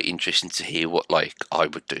 it's quite interesting to hear what, like, I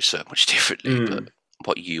would do so much differently, but Mm.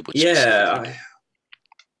 what you would specifically Yeah. do.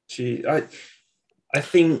 Gee, I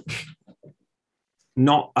think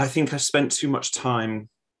not. I think I spent too much time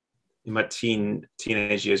in my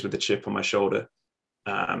teenage years with a chip on my shoulder.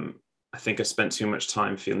 Um, I think I spent too much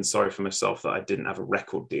time feeling sorry for myself that I didn't have a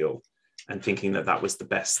record deal, and thinking that that was the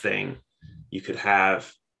best thing you could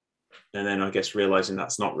have. And then I guess realizing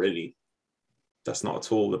that's not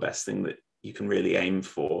at all the best thing that you can really aim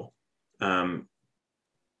for. Um,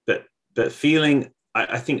 but feeling,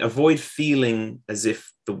 I think, avoid feeling as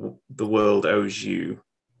if the world owes you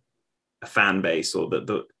a fan base, or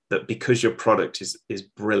that because your product is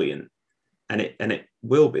brilliant, and it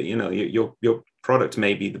will be. Your product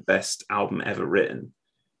may be the best album ever written,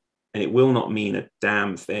 and it will not mean a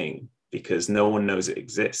damn thing because no one knows it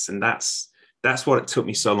exists. And that's what it took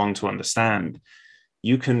me so long to understand.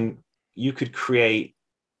 You could create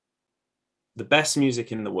the best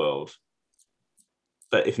music in the world,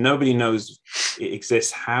 but if nobody knows it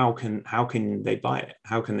exists, how can they buy it?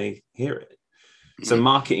 How can they hear it? So Mm.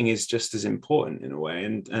 marketing is just as important in a way,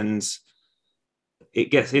 and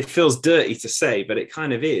it feels dirty to say, but it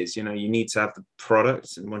kind of is. You need to have the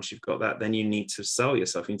product, and once you've got that, then you need to sell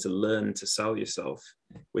yourself. You need to learn to sell yourself,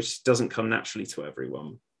 which doesn't come naturally to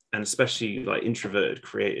everyone, and especially like introverted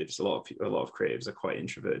creatives. A lot of creatives are quite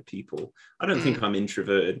introverted people. I don't Mm. think I'm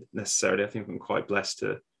introverted necessarily. I think I'm quite blessed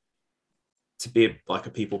to be like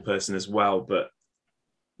a people person as well, but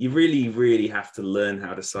you really, really have to learn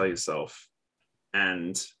how to sell yourself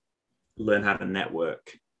and learn how to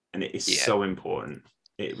network. And it is Yeah. so important.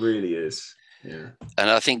 It really is. Yeah. And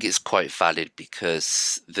I think it's quite valid,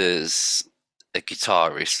 because there's a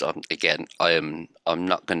guitarist. Again, I'm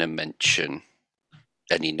not going to mention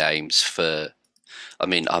any names for. I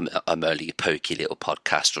mean, I'm only a pokey little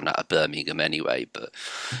podcast run out of Birmingham anyway, but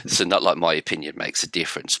so not like my opinion makes a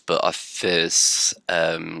difference. But there's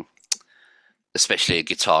especially a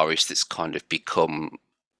guitarist that's kind of become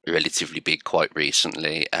relatively big quite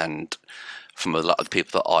recently, and from a lot of the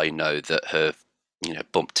people that I know that have,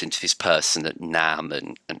 bumped into this person at NAM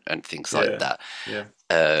and things like Yeah. that,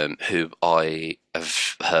 Yeah. who I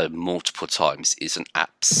have heard multiple times is an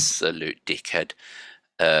absolute dickhead.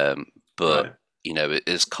 But Right. it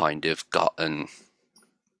has kind of gotten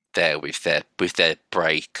there with their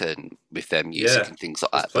break and with their music Yeah, and things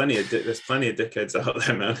like that. But there's plenty of dickheads out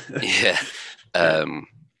there, man. yeah, Yeah,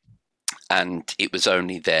 and it was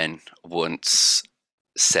only then once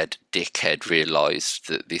said dickhead realised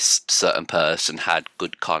that this certain person had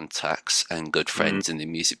good contacts and good mm, friends in the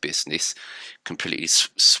music business, completely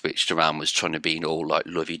switched around, was trying to be all like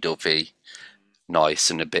lovey-dovey, nice,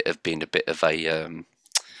 and a bit of being a bit of a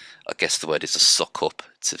I guess the word is a suck up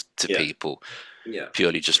to yeah, people, yeah.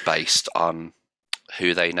 purely just based on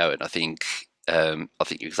who they know. And I think you're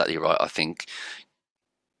exactly right. I think,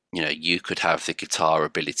 you could have the guitar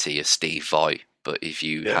ability of Steve Vai, but if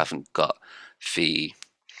you Yeah. haven't got the,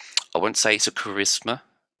 I wouldn't say it's a charisma,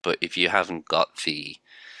 but if you haven't got the,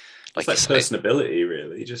 Just like you like say, personability,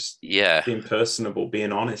 really. Just yeah. being personable,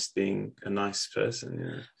 being honest, being a nice person.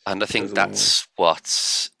 Yeah, And I goes think a long way. that's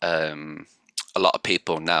what a lot of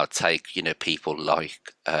people now take, people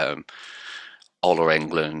like Ola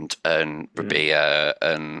England and Mm. Rabia,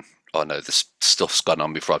 and I know this stuff's gone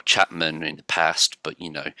on with Rob Chapman in the past, but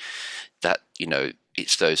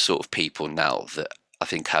it's those sort of people now that I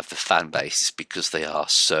think have the fan base because they are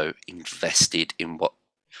so invested in what,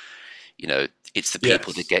 it's the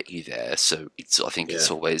people that Yes. get you there. So I think it's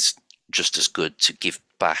Yeah. always just as good to give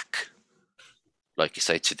back, like you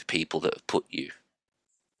say, to the people that have put you.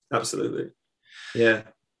 Absolutely. Yeah.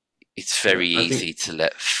 It's Yeah. very I think. easy to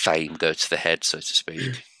let fame go to the head, so to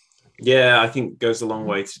speak. Yeah, I think goes a long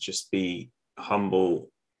way to just be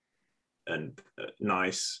humble and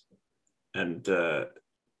nice, and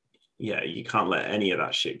yeah, you can't let any of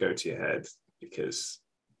that shit go to your head because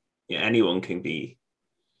yeah, anyone can be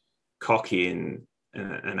cocky and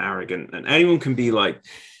arrogant, and anyone can be like,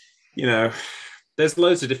 you know, there's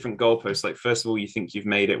loads of different goalposts. Like, first of all, you think you've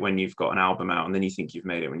made it when you've got an album out, and then you think you've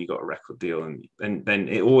made it when you got a record deal, and then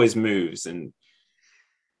it always moves. And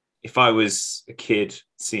if I was a kid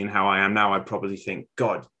seeing how I am now, I'd probably think,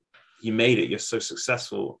 God, you made it, you're so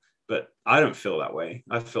successful. But I don't feel that way.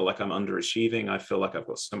 I feel like I'm underachieving. I feel like I've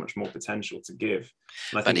got so much more potential to give.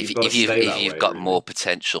 And I And think you've got to stay if that you've way, got more really.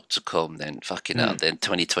 potential to come, then fucking hell, Hmm. then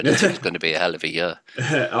 2022 is going to be a hell of a year.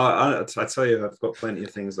 I tell you, I've got plenty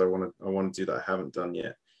of things I want to do that I haven't done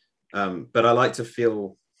yet. But I like to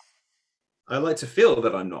feel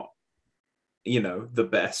that I'm not, the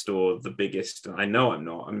best or the biggest. I know I'm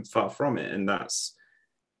not. I'm far from it, and that's,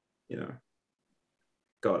 you know,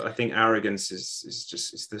 God. I think arrogance is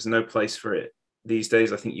just there's no place for it these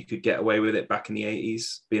days. I think you could get away with it back in the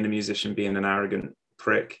 '80s, being a musician, being an arrogant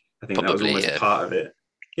prick. I think that was Probably, almost yeah. part of it.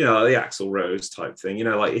 The Axl Rose type thing.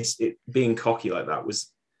 Like it being cocky like that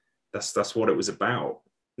was that's what it was about.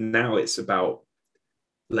 Now it's about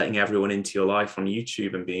letting everyone into your life on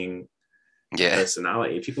YouTube and being a Yeah.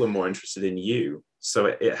 personality. People are more interested in you, so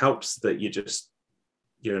it helps that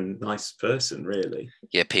you're a nice person, really.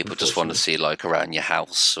 Yeah, people just want to Unfortunately, see like around your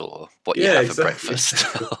house or what you yeah, have for exactly, breakfast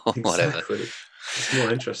exactly, or whatever. exactly. It's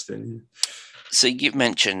more interesting. So you've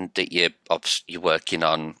mentioned that you're working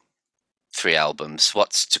on 3 albums.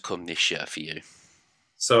 What's to come this year for you?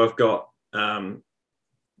 So I've got one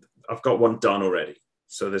done already.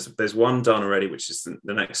 So there's one done already, which is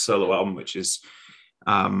the next solo album, which is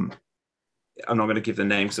um, I'm not going to give the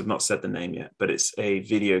name because I've not said the name yet, but it's a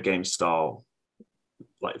video game style,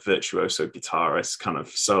 like virtuoso guitarist kind of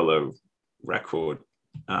solo record.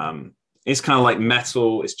 It's kind of like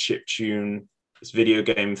metal, it's chip tune, it's video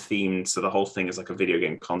game themed. So the whole thing is like a video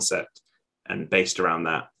game concept and based around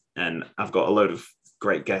that. And I've got a load of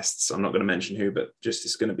great guests. I'm not going to mention who, but just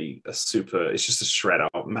it's going to be it's just a shred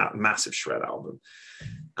album, massive shred album,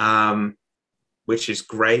 which is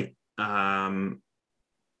great.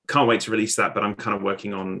 Can't wait to release that, but I'm kind of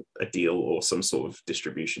working on a deal or some sort of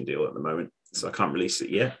distribution deal at the moment, so I can't release it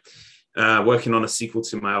yet. Working on a sequel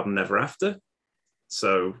to my album Never After,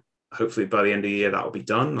 so hopefully by the end of the year that will be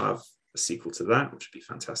done. I'll have a sequel to that, which would be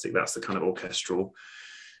fantastic. That's the kind of orchestral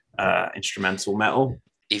instrumental metal.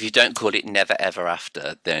 If you don't call it Never Ever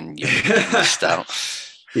After, then you've missed out.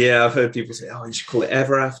 Yeah, I've heard people say, "Oh, you should call it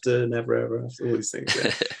Ever After, Never Ever After," all these things.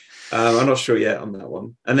 Yeah. I'm not sure yet on that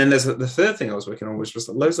one. And then there's the third thing I was working on, which was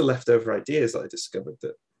loads of leftover ideas that I discovered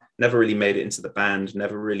that never really made it into the band,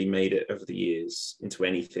 never really made it over the years into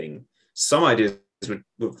anything. Some ideas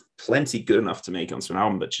were plenty good enough to make onto an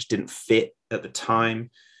album, but just didn't fit at the time.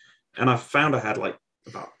 And I found I had like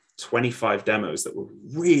about 25 demos that were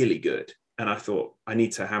really good. And I thought, I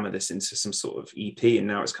need to hammer this into some sort of EP. And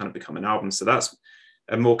now it's kind of become an album. So that's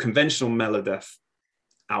a more conventional melodeath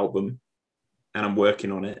album. And I'm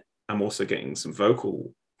working on it. I'm also getting some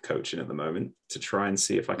vocal coaching at the moment to try and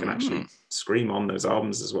see if I can actually scream on those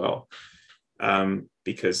albums as well.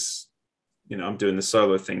 Because, I'm doing the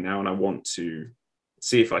solo thing now and I want to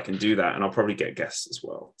see if I can do that, and I'll probably get guests as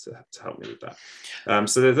well to help me with that.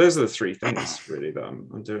 So those are the three things really that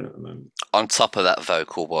I'm doing at the moment. On top of that,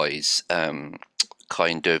 vocal wise,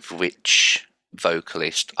 kind of which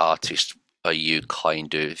vocalist artist are you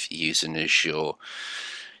kind of using as your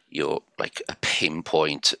like a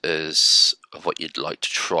pinpoint as of what you'd like to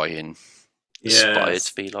try and aspire to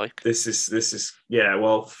Yes, be like? this is yeah.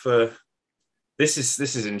 Well, for this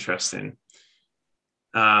is interesting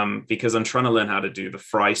because I'm trying to learn how to do the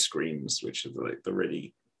fry screams, which is like the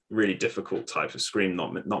really difficult type of scream.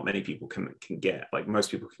 Not many people can get. Like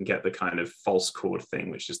most people can get the kind of false chord thing,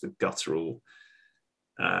 which is the guttural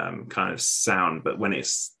kind of sound, but when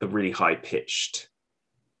it's the really high pitched,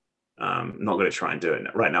 I'm not going to try and do it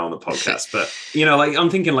right now on the podcast, but like I'm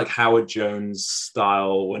thinking like Howard Jones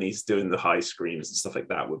style when he's doing the high screams and stuff like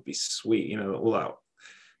that would be sweet. All out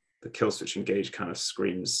the Kill Switch Engage kind of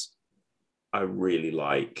screams I really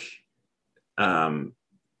like. But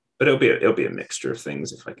it'll be a mixture of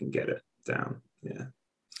things if I can get it down. Yeah.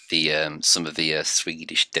 The some of the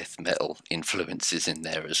Swedish death metal influences in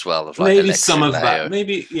there as well, of like Maybe some Alexa of that.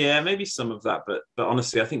 Leo. Maybe some of that. But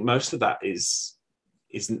honestly, I think most of that is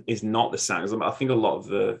not the sound. I think a lot of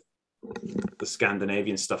the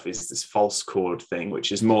Scandinavian stuff is this false chord thing,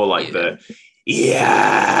 which is more like the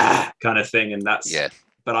kind of thing, and that's yeah.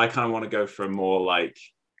 But I kind of want to go for a more like,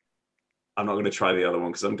 I'm not going to try the other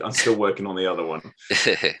one because I'm still working on the other one.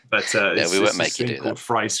 But we won't make you do called that.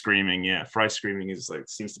 Fry Screaming. Yeah, Fry Screaming is like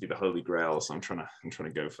seems to be the holy grail. So I'm trying to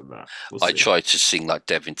go for that. I tried to sing like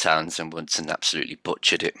Devin Townsend once and absolutely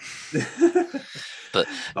butchered it. But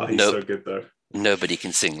he's so good though. Nobody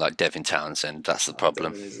can sing like Devin Townsend. That's the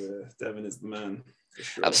problem. Devin is the man. For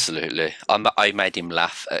sure. Absolutely. I made him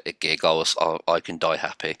laugh at a gig. I can die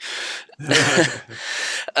happy.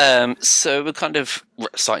 So we're kind of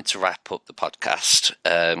starting to wrap up the podcast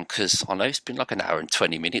because I know it's been like an hour and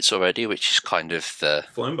 20 minutes already, which is kind of the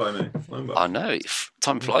flown by, mate. Flown by. I know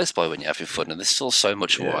time flies by when you're having fun, and there's still so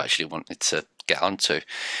much more I actually wanted to get onto.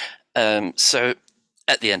 So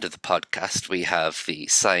at the end of the podcast, we have the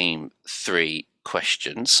same 3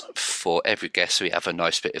 questions for every guest, so we have a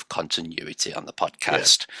nice bit of continuity on the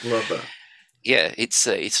podcast. Yeah, love that. Yeah, it's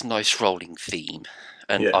a nice rolling theme,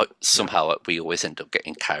 and somehow we always end up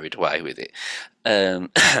getting carried away with it.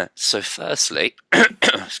 So firstly,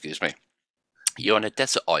 excuse me, you're on a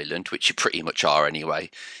desert island, which you pretty much are anyway.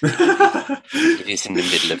 It is in the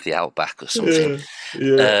middle of the outback or something.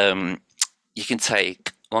 You can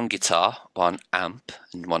take 1 guitar, 1 amp,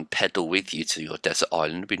 and 1 pedal with you to your desert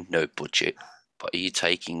island with no budget. What are you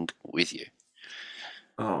taking with you?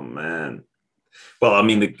 Oh man. Well, I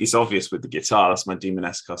mean, it's obvious with the guitar. That's my Demon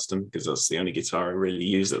S custom because that's the only guitar I really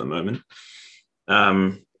use at the moment.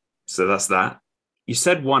 So that's that. You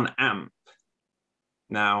said 1 amp.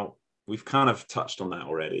 Now we've kind of touched on that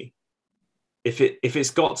already. If it's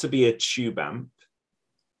got to be a tube amp,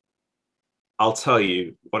 I'll tell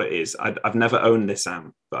you what it is. I've never owned this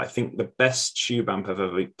amp, but I think the best tube amp I've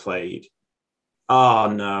ever played.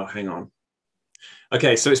 Oh no, hang on.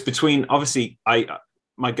 Okay, so it's between, obviously,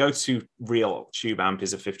 my go-to real tube amp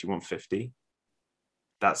is a 5150.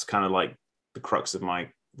 That's kind of like the crux of my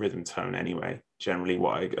rhythm tone anyway, generally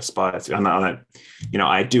what I aspire to. And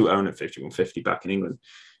I do own a 5150 back in England.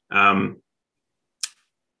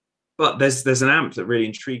 But there's an amp that really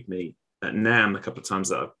intrigued me at NAMM a couple of times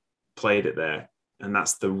that I've played it there, and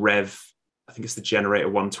that's the Rev. I think it's the Generator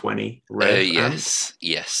 120 Rev.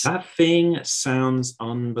 Yes. That thing sounds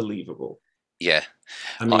unbelievable. Yeah.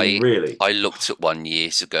 I mean, really. I looked at one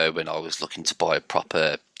years ago when I was looking to buy a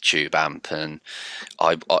proper tube amp, and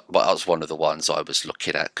that was one of the ones I was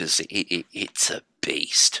looking at because it's a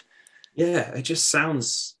beast. Yeah, it just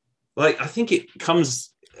sounds like, I think it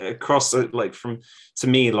comes across to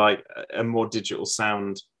me like a more digital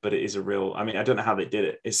sound, but it is a real, I mean, I don't know how they did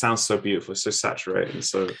it. It sounds so beautiful, so saturated and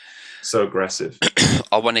so aggressive.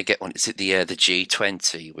 I want to get one. Is it the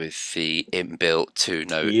G20 with the inbuilt 2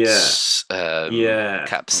 notes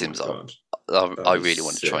cap sims? I really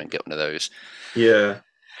want to try and get one of those. Yeah.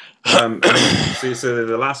 So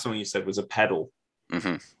the last one you said was a pedal.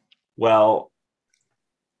 Mm-hmm. Well,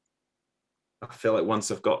 I feel like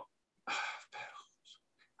once I've got,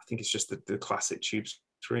 I think it's just the classic Tube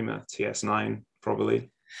Screamer TS9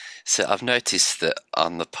 probably. So I've noticed that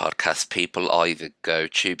on the podcast, people either go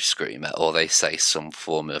Tube Screamer or they say some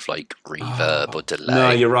form of like reverb or delay.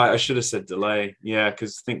 No, you're right. I should have said delay. Yeah,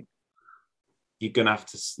 because I think you're gonna have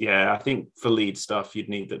to. Yeah, I think for lead stuff, you'd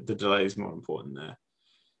need the delay is more important there.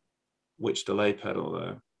 Which delay pedal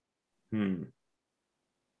though?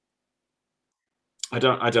 I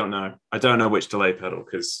don't know. I don't know which delay pedal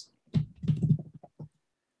because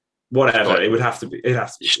whatever. It would have to be. It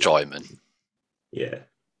has to be Strymon. Yeah,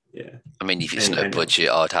 yeah. I mean, if it's no budget,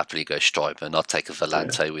 I'd happily go Strymon. I'd take a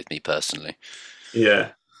Volante with me personally. Yeah,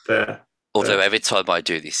 fair. Although every time I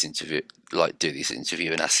do this interview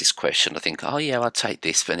and ask this question, I think, oh yeah, I'll take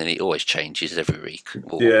this, but then it always changes every week.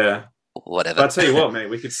 Or whatever. But I'll tell you what, mate,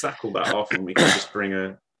 we could sackle that off, and we could just bring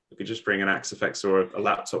an Axifex or a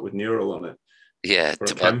laptop with Neural on it. Yeah, or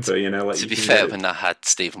a Kemper, like to be fair, when I had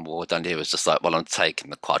Stephen Ward on here, it was just like, well, I'm taking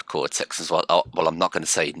the quad cortex as well. Oh, well, I'm not going to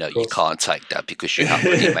say no, you can't take that because you have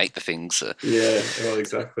to make the things. Yeah, well,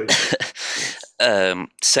 exactly.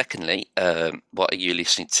 Secondly, what are you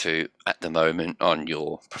listening to at the moment on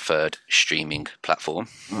your preferred streaming platform?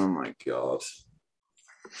 Oh my god!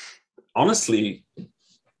 Honestly,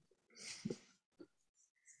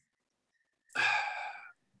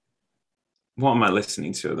 what am I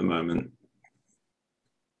listening to at the moment?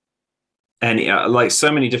 Like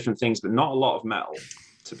so many different things, but not a lot of metal,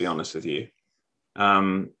 to be honest with you.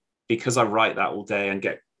 Because I write that all day and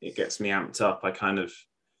it gets me amped up.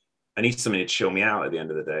 I need something to chill me out at the end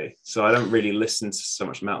of the day. So I don't really listen to so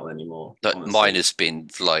much metal anymore. Mine has been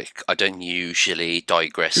like, I don't usually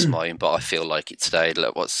digress mine, but I feel like it today.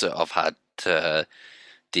 Like I've had the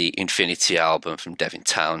Infinity album from Devin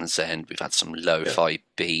Townsend. We've had some lo-fi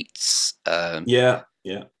beats. Yeah.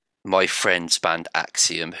 My friend's band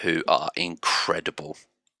Axiom, who are incredible.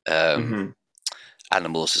 Animals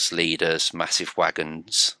as Leaders, Massive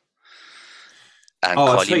Wagons, and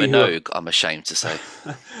Kylie Minogue, I'm ashamed to say.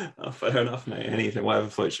 Oh, fair enough, mate. Anything, whatever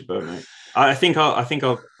floats your boat, mate. I think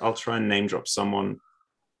I'll try and name drop someone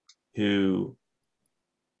who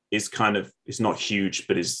is not huge,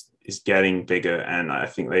 but is getting bigger, and I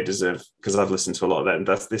think they deserve, because I've listened to a lot of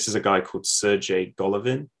that. This is a guy called Sergey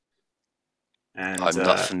Golovin. And I'm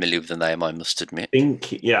not familiar with the name, I must admit.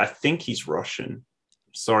 I think he's Russian.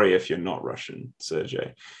 Sorry if you're not Russian,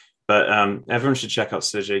 Sergey. But everyone should check out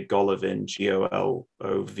Sergey Golovin,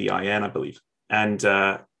 Golovin, I believe. And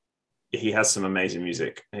he has some amazing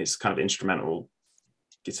music. It's kind of instrumental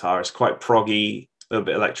guitar. It's quite proggy, a little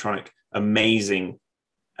bit electronic. Amazing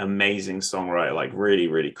songwriter, like really,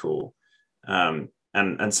 really cool. And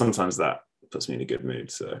sometimes that puts me in a good mood.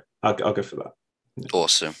 So I'll go for that. Yeah.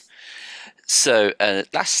 Awesome. So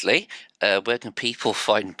lastly, where can people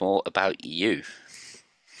find more about you?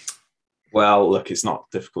 Well, look, it's not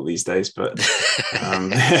difficult these days, but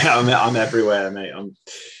I'm everywhere, mate.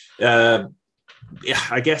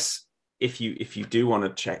 I guess if you do want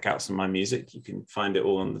to check out some of my music, you can find it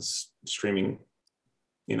all on the streaming,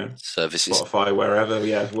 services, Spotify,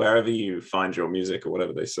 wherever you find your music, or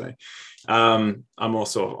whatever they say. I'm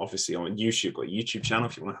also obviously on YouTube, got a YouTube channel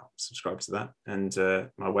if you want to subscribe to that, and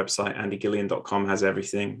my website andygillion.com has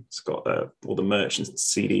everything. It's got all the merch and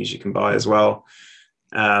CDs you can buy as well.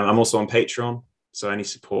 I'm also on Patreon, so any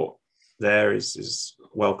support there is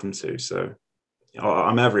welcome too. So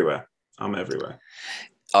I'm everywhere.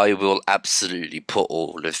 I will absolutely put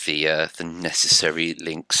all of the necessary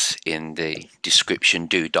links in the description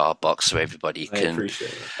doodah box so everybody can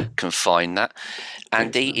find that.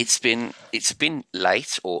 Andy, it's been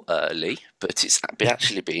late or early, but it's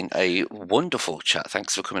actually been a wonderful chat.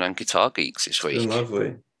 Thanks for coming on Guitar Geeks this week. It's been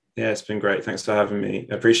lovely. Yeah, it's been great. Thanks for having me.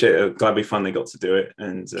 I appreciate it. Glad we finally got to do it.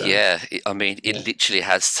 And it literally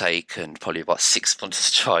has taken probably about 6 months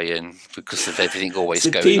to try, and because of everything always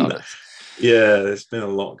going on. Yeah, there's been a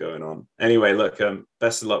lot going on. Anyway, look,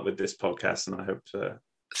 best of luck with this podcast, and I hope.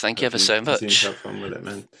 Thank you ever so much. Have fun with it,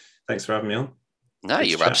 man. Thanks for having me on. No,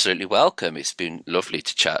 you're absolutely welcome. It's been lovely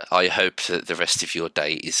to chat. I hope that the rest of your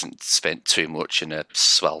day isn't spent too much in a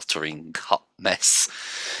sweltering hot mess.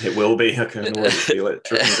 It will be. I can already feel it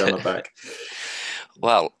dripping down my back.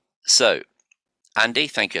 Well, so Andy,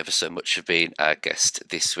 thank you ever so much for being our guest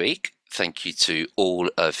this week. Thank you to all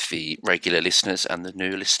of the regular listeners and the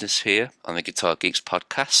new listeners here on the Guitar Geeks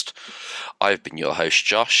podcast. I've been your host,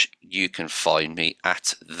 Josh. You can find me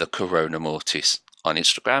at the Corona Mortis on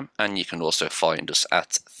Instagram, and you can also find us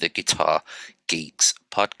at the Guitar Geeks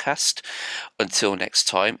podcast. Until next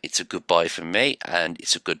time, it's a goodbye from me, and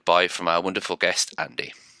it's a goodbye from our wonderful guest,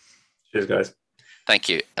 Andy. Cheers, guys. Thank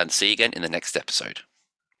you, and see you again in the next episode.